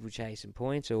people chasing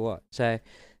points or what? So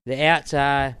the outs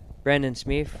are Brendan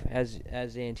Smith, as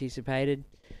anticipated.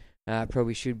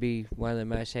 Probably should be one of the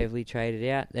most heavily traded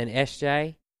out. Then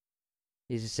SJ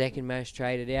is the second most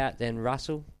traded out. Then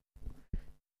Russell.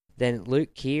 Then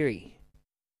Luke Keary.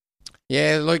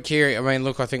 Yeah, Luke Keary. I mean,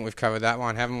 look, I think we've covered that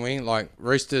one, haven't we? Like,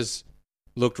 Roosters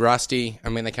looked rusty. I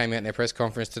mean, they came out in their press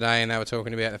conference today and they were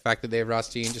talking about the fact that they're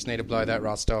rusty and just need to blow that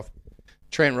rust off.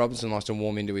 Trent Robinson likes to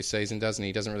warm into his season, doesn't he?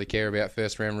 He doesn't really care about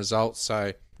first round results,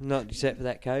 so not except for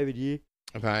that COVID year.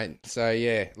 Okay, so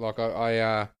yeah, like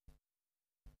I'm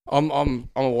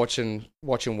watching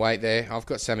weight there. I've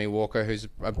got Sammy Walker, who's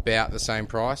about the same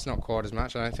price, not quite as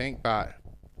much, I don't think, but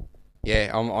yeah,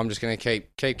 I'm just going to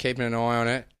keep keeping an eye on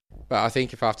it. But I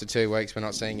think if after 2 weeks we're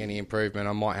not seeing any improvement,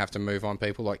 I might have to move on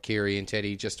people like Keary and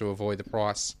Teddy just to avoid the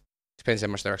price. Depends how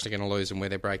much they're actually going to lose and where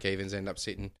their break-evens end up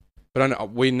sitting.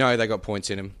 But we know they got points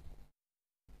in them.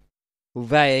 Well,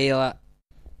 Vaila.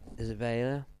 Is it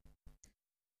Vaila?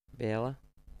 Vaila?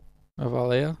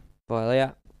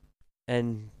 Vaila.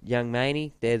 And Young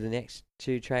Maney, they're the next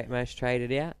two most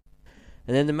traded out.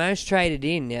 And then the most traded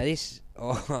in, now this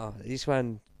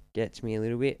one gets me a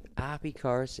little bit. Arpi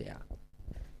Coruscant.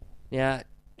 Now,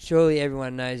 surely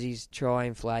everyone knows he's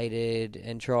try-inflated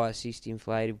and try-assist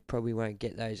inflated. Probably won't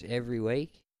get those every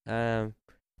week.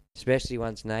 Especially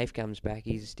once Nath comes back,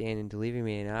 he's a stand-and delivery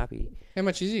man, Arpi. How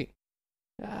much is he?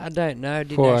 I don't know.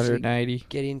 Didn't 480.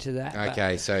 Get into that.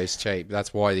 Okay, so it's cheap.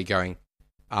 That's why you're going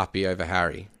Arpi over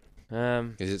Harry.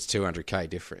 Because it's 200k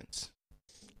difference.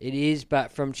 It is,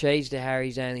 but from Cheese to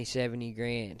Harry's only 70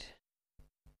 grand.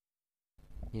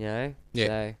 You know? Yeah.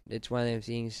 So it's one of them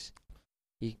things.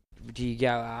 Do you go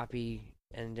Arpi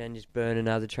and then just burn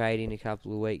another trade in a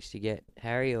couple of weeks to get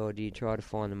Harry, or do you try to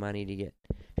find the money to get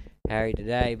Harry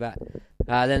today? But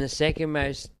then the second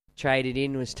most traded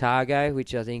in was Targo,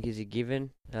 which I think is a given.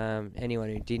 Anyone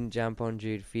who didn't jump on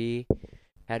Jude Fear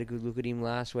had a good look at him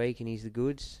last week, and he's the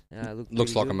goods.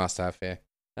 Looks like a must-have, yeah.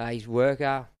 He's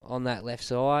worker on that left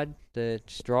side, the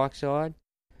strike side,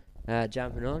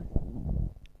 jumping on.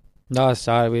 No, I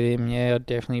started with him. Yeah, I'd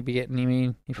definitely be getting him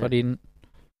in if I didn't.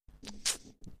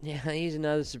 Now, here's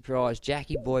another surprise.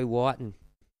 Jackie Boy Whiten.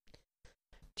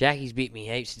 Jackie's bit me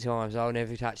heaps of times. I'll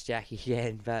never touch Jackie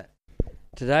again. But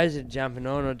to those that are jumping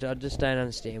on, I just don't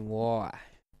understand why.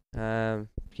 Can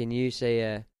you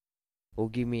see or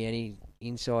give me any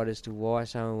insight as to why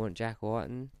someone want Jack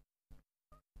Whiten?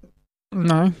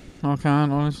 No, I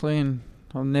can't, honestly. And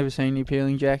I've never seen the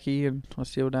appealing Jackie, and I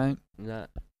still don't. No.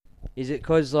 Is it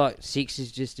because, 6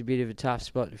 is just a bit of a tough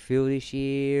spot to fill this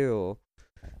year, or...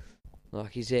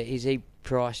 is he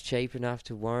priced cheap enough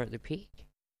to warrant the pick?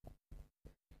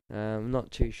 I'm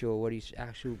not too sure what his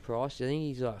actual price is. I think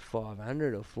he's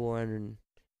 500 or 400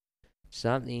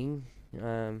 something. It's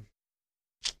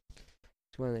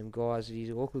one of them guys that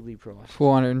he's awkwardly priced.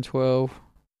 412.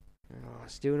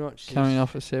 Still not... Coming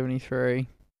off of 73.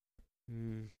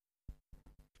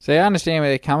 So I understand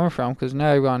where they're coming from, because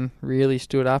no one really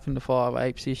stood up in the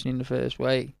 5'8" position in the first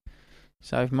week.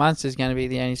 So if Munster's going to be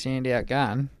the only standout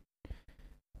gun...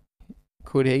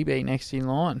 Could he be next in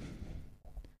line?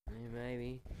 Yeah,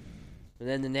 maybe. And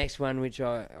then the next one, which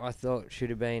I thought should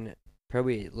have been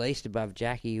probably at least above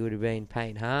Jackie, would have been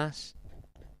Payne Haas.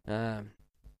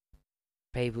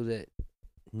 People that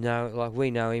know, we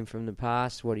know him from the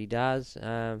past, what he does.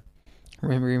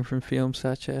 Remember him from films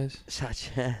such as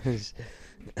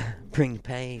Bring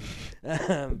Pain.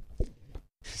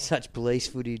 Such police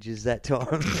footage as that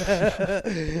time.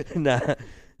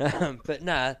 But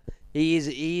no. He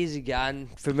is a gun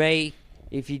for me.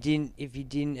 If you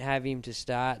didn't have him to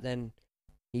start, then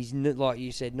he's like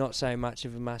you said, not so much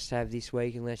of a must-have this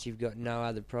week unless you've got no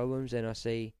other problems. And I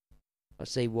see I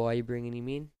see why you're bringing him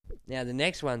in. Now, the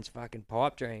next one's fucking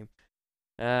pipe dream.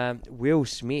 Will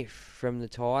Smith from the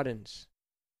Titans.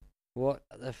 What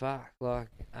the fuck? Like,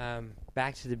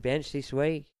 back to the bench this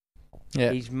week.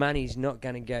 Yeah. His money's not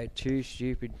going to go too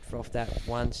stupid off that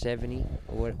 170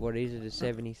 or what is it, a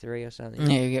 73 or something.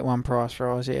 Yeah, you get one price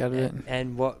rise out of it.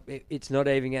 And it's not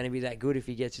even going to be that good if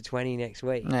he gets a 20 next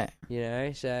week. Yeah. You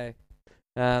know, so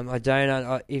I don't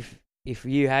know if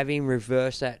you have him,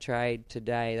 reverse that trade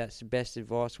today. That's the best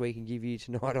advice we can give you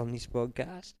tonight on this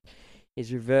podcast.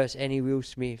 Is reverse any Will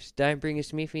Smiths. Don't bring a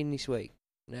Smith in this week.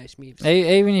 No Smiths.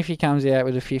 Even if he comes out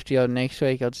with a 50 odd next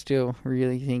week, I'd still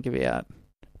really think about,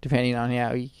 depending on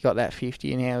how he got that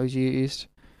 50 and how it was used,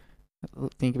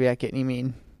 think about getting him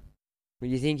in. Well,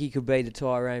 you think he could be the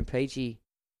Tyrone Peachy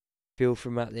Phil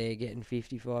from up there getting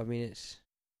 55 minutes?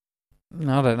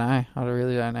 I don't know. I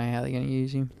really don't know how they're going to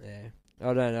use him. Yeah.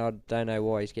 I don't know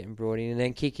why he's getting brought in. And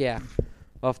then kick out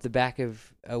off the back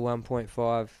of a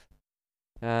 1.5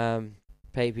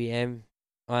 ppm.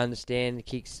 I understand the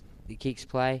kicks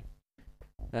play.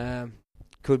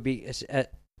 Could be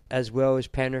as well as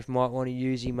Penrith might want to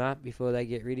use him up before they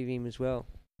get rid of him as well.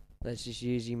 Let's just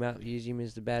use him up, use him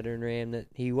as the battering ram that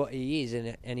he is,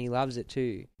 and he loves it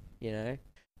too, you know.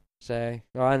 So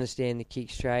I understand the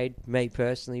kicks trade. Me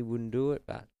personally wouldn't do it,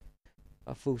 but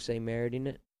I full see merit in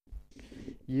it.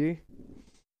 You?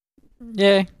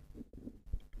 Yeah.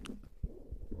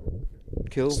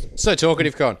 Cool. So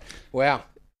talkative, Con. Wow.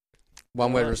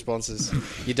 One word responses.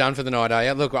 You're done for the night, are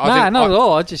you? Look, not at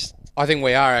all. I think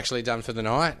we are actually done for the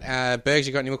night. Bergs,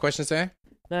 you got any more questions there?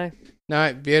 No,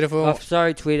 beautiful. Oh,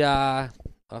 sorry, Twitter. I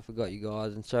forgot you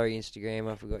guys, and sorry, Instagram.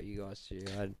 I forgot you guys too.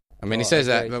 He says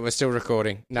that, but we're still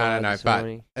recording. No.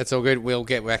 But it's all good. We'll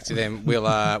get back to them. We'll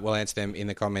answer them in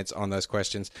the comments on those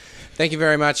questions. Thank you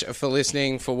very much for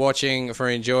listening, for watching, for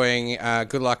enjoying.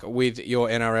 Good luck with your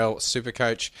NRL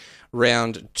Supercoach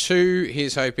round 2.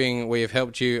 Here's hoping we have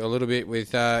helped you a little bit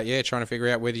with trying to figure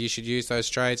out whether you should use those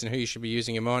trades and who you should be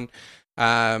using them on.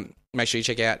 Make sure you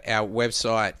check out our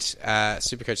website,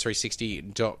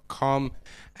 supercoach360.com,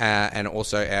 and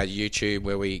also our YouTube,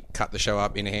 where we cut the show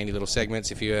up into handy little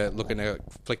segments if you're looking to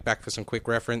flick back for some quick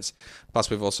reference. Plus,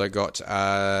 we've also got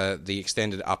the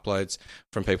extended uploads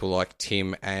from people like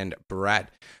Tim and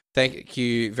Brad. Thank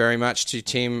you very much to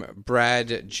Tim,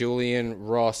 Brad, Julian,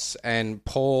 Ross, and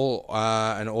Paul,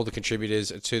 and all the contributors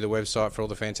to the website for all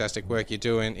the fantastic work you're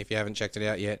doing. If you haven't checked it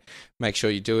out yet, make sure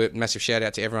you do it. Massive shout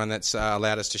out to everyone that's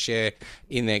allowed us to share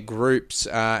in their groups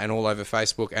and all over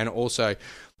Facebook. And also,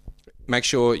 make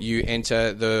sure you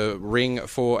enter the ring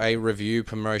for a review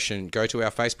promotion. Go to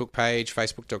our Facebook page,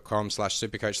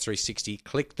 facebook.com/Supercoach360.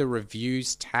 Click the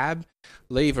reviews tab.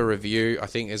 Leave a review. I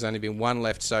think there's only been one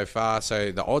left so far,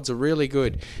 so the odds are really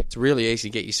good. It's really easy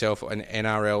to get yourself an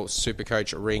NRL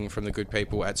Supercoach ring from the good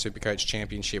people at Supercoach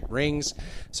Championship Rings.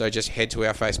 So just head to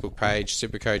our Facebook page,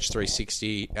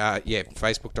 Supercoach360.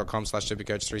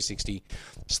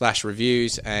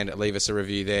 Facebook.com/Supercoach360/reviews, and leave us a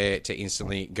review there to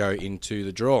instantly go into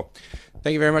the draw.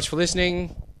 Thank you very much for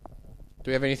listening. Do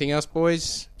we have anything else,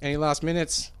 boys? Any last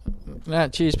minutes? No,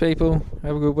 cheers, people.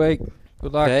 Have a good week.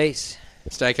 Good luck. Peace.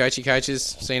 Stay coachy, coaches.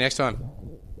 See you next time.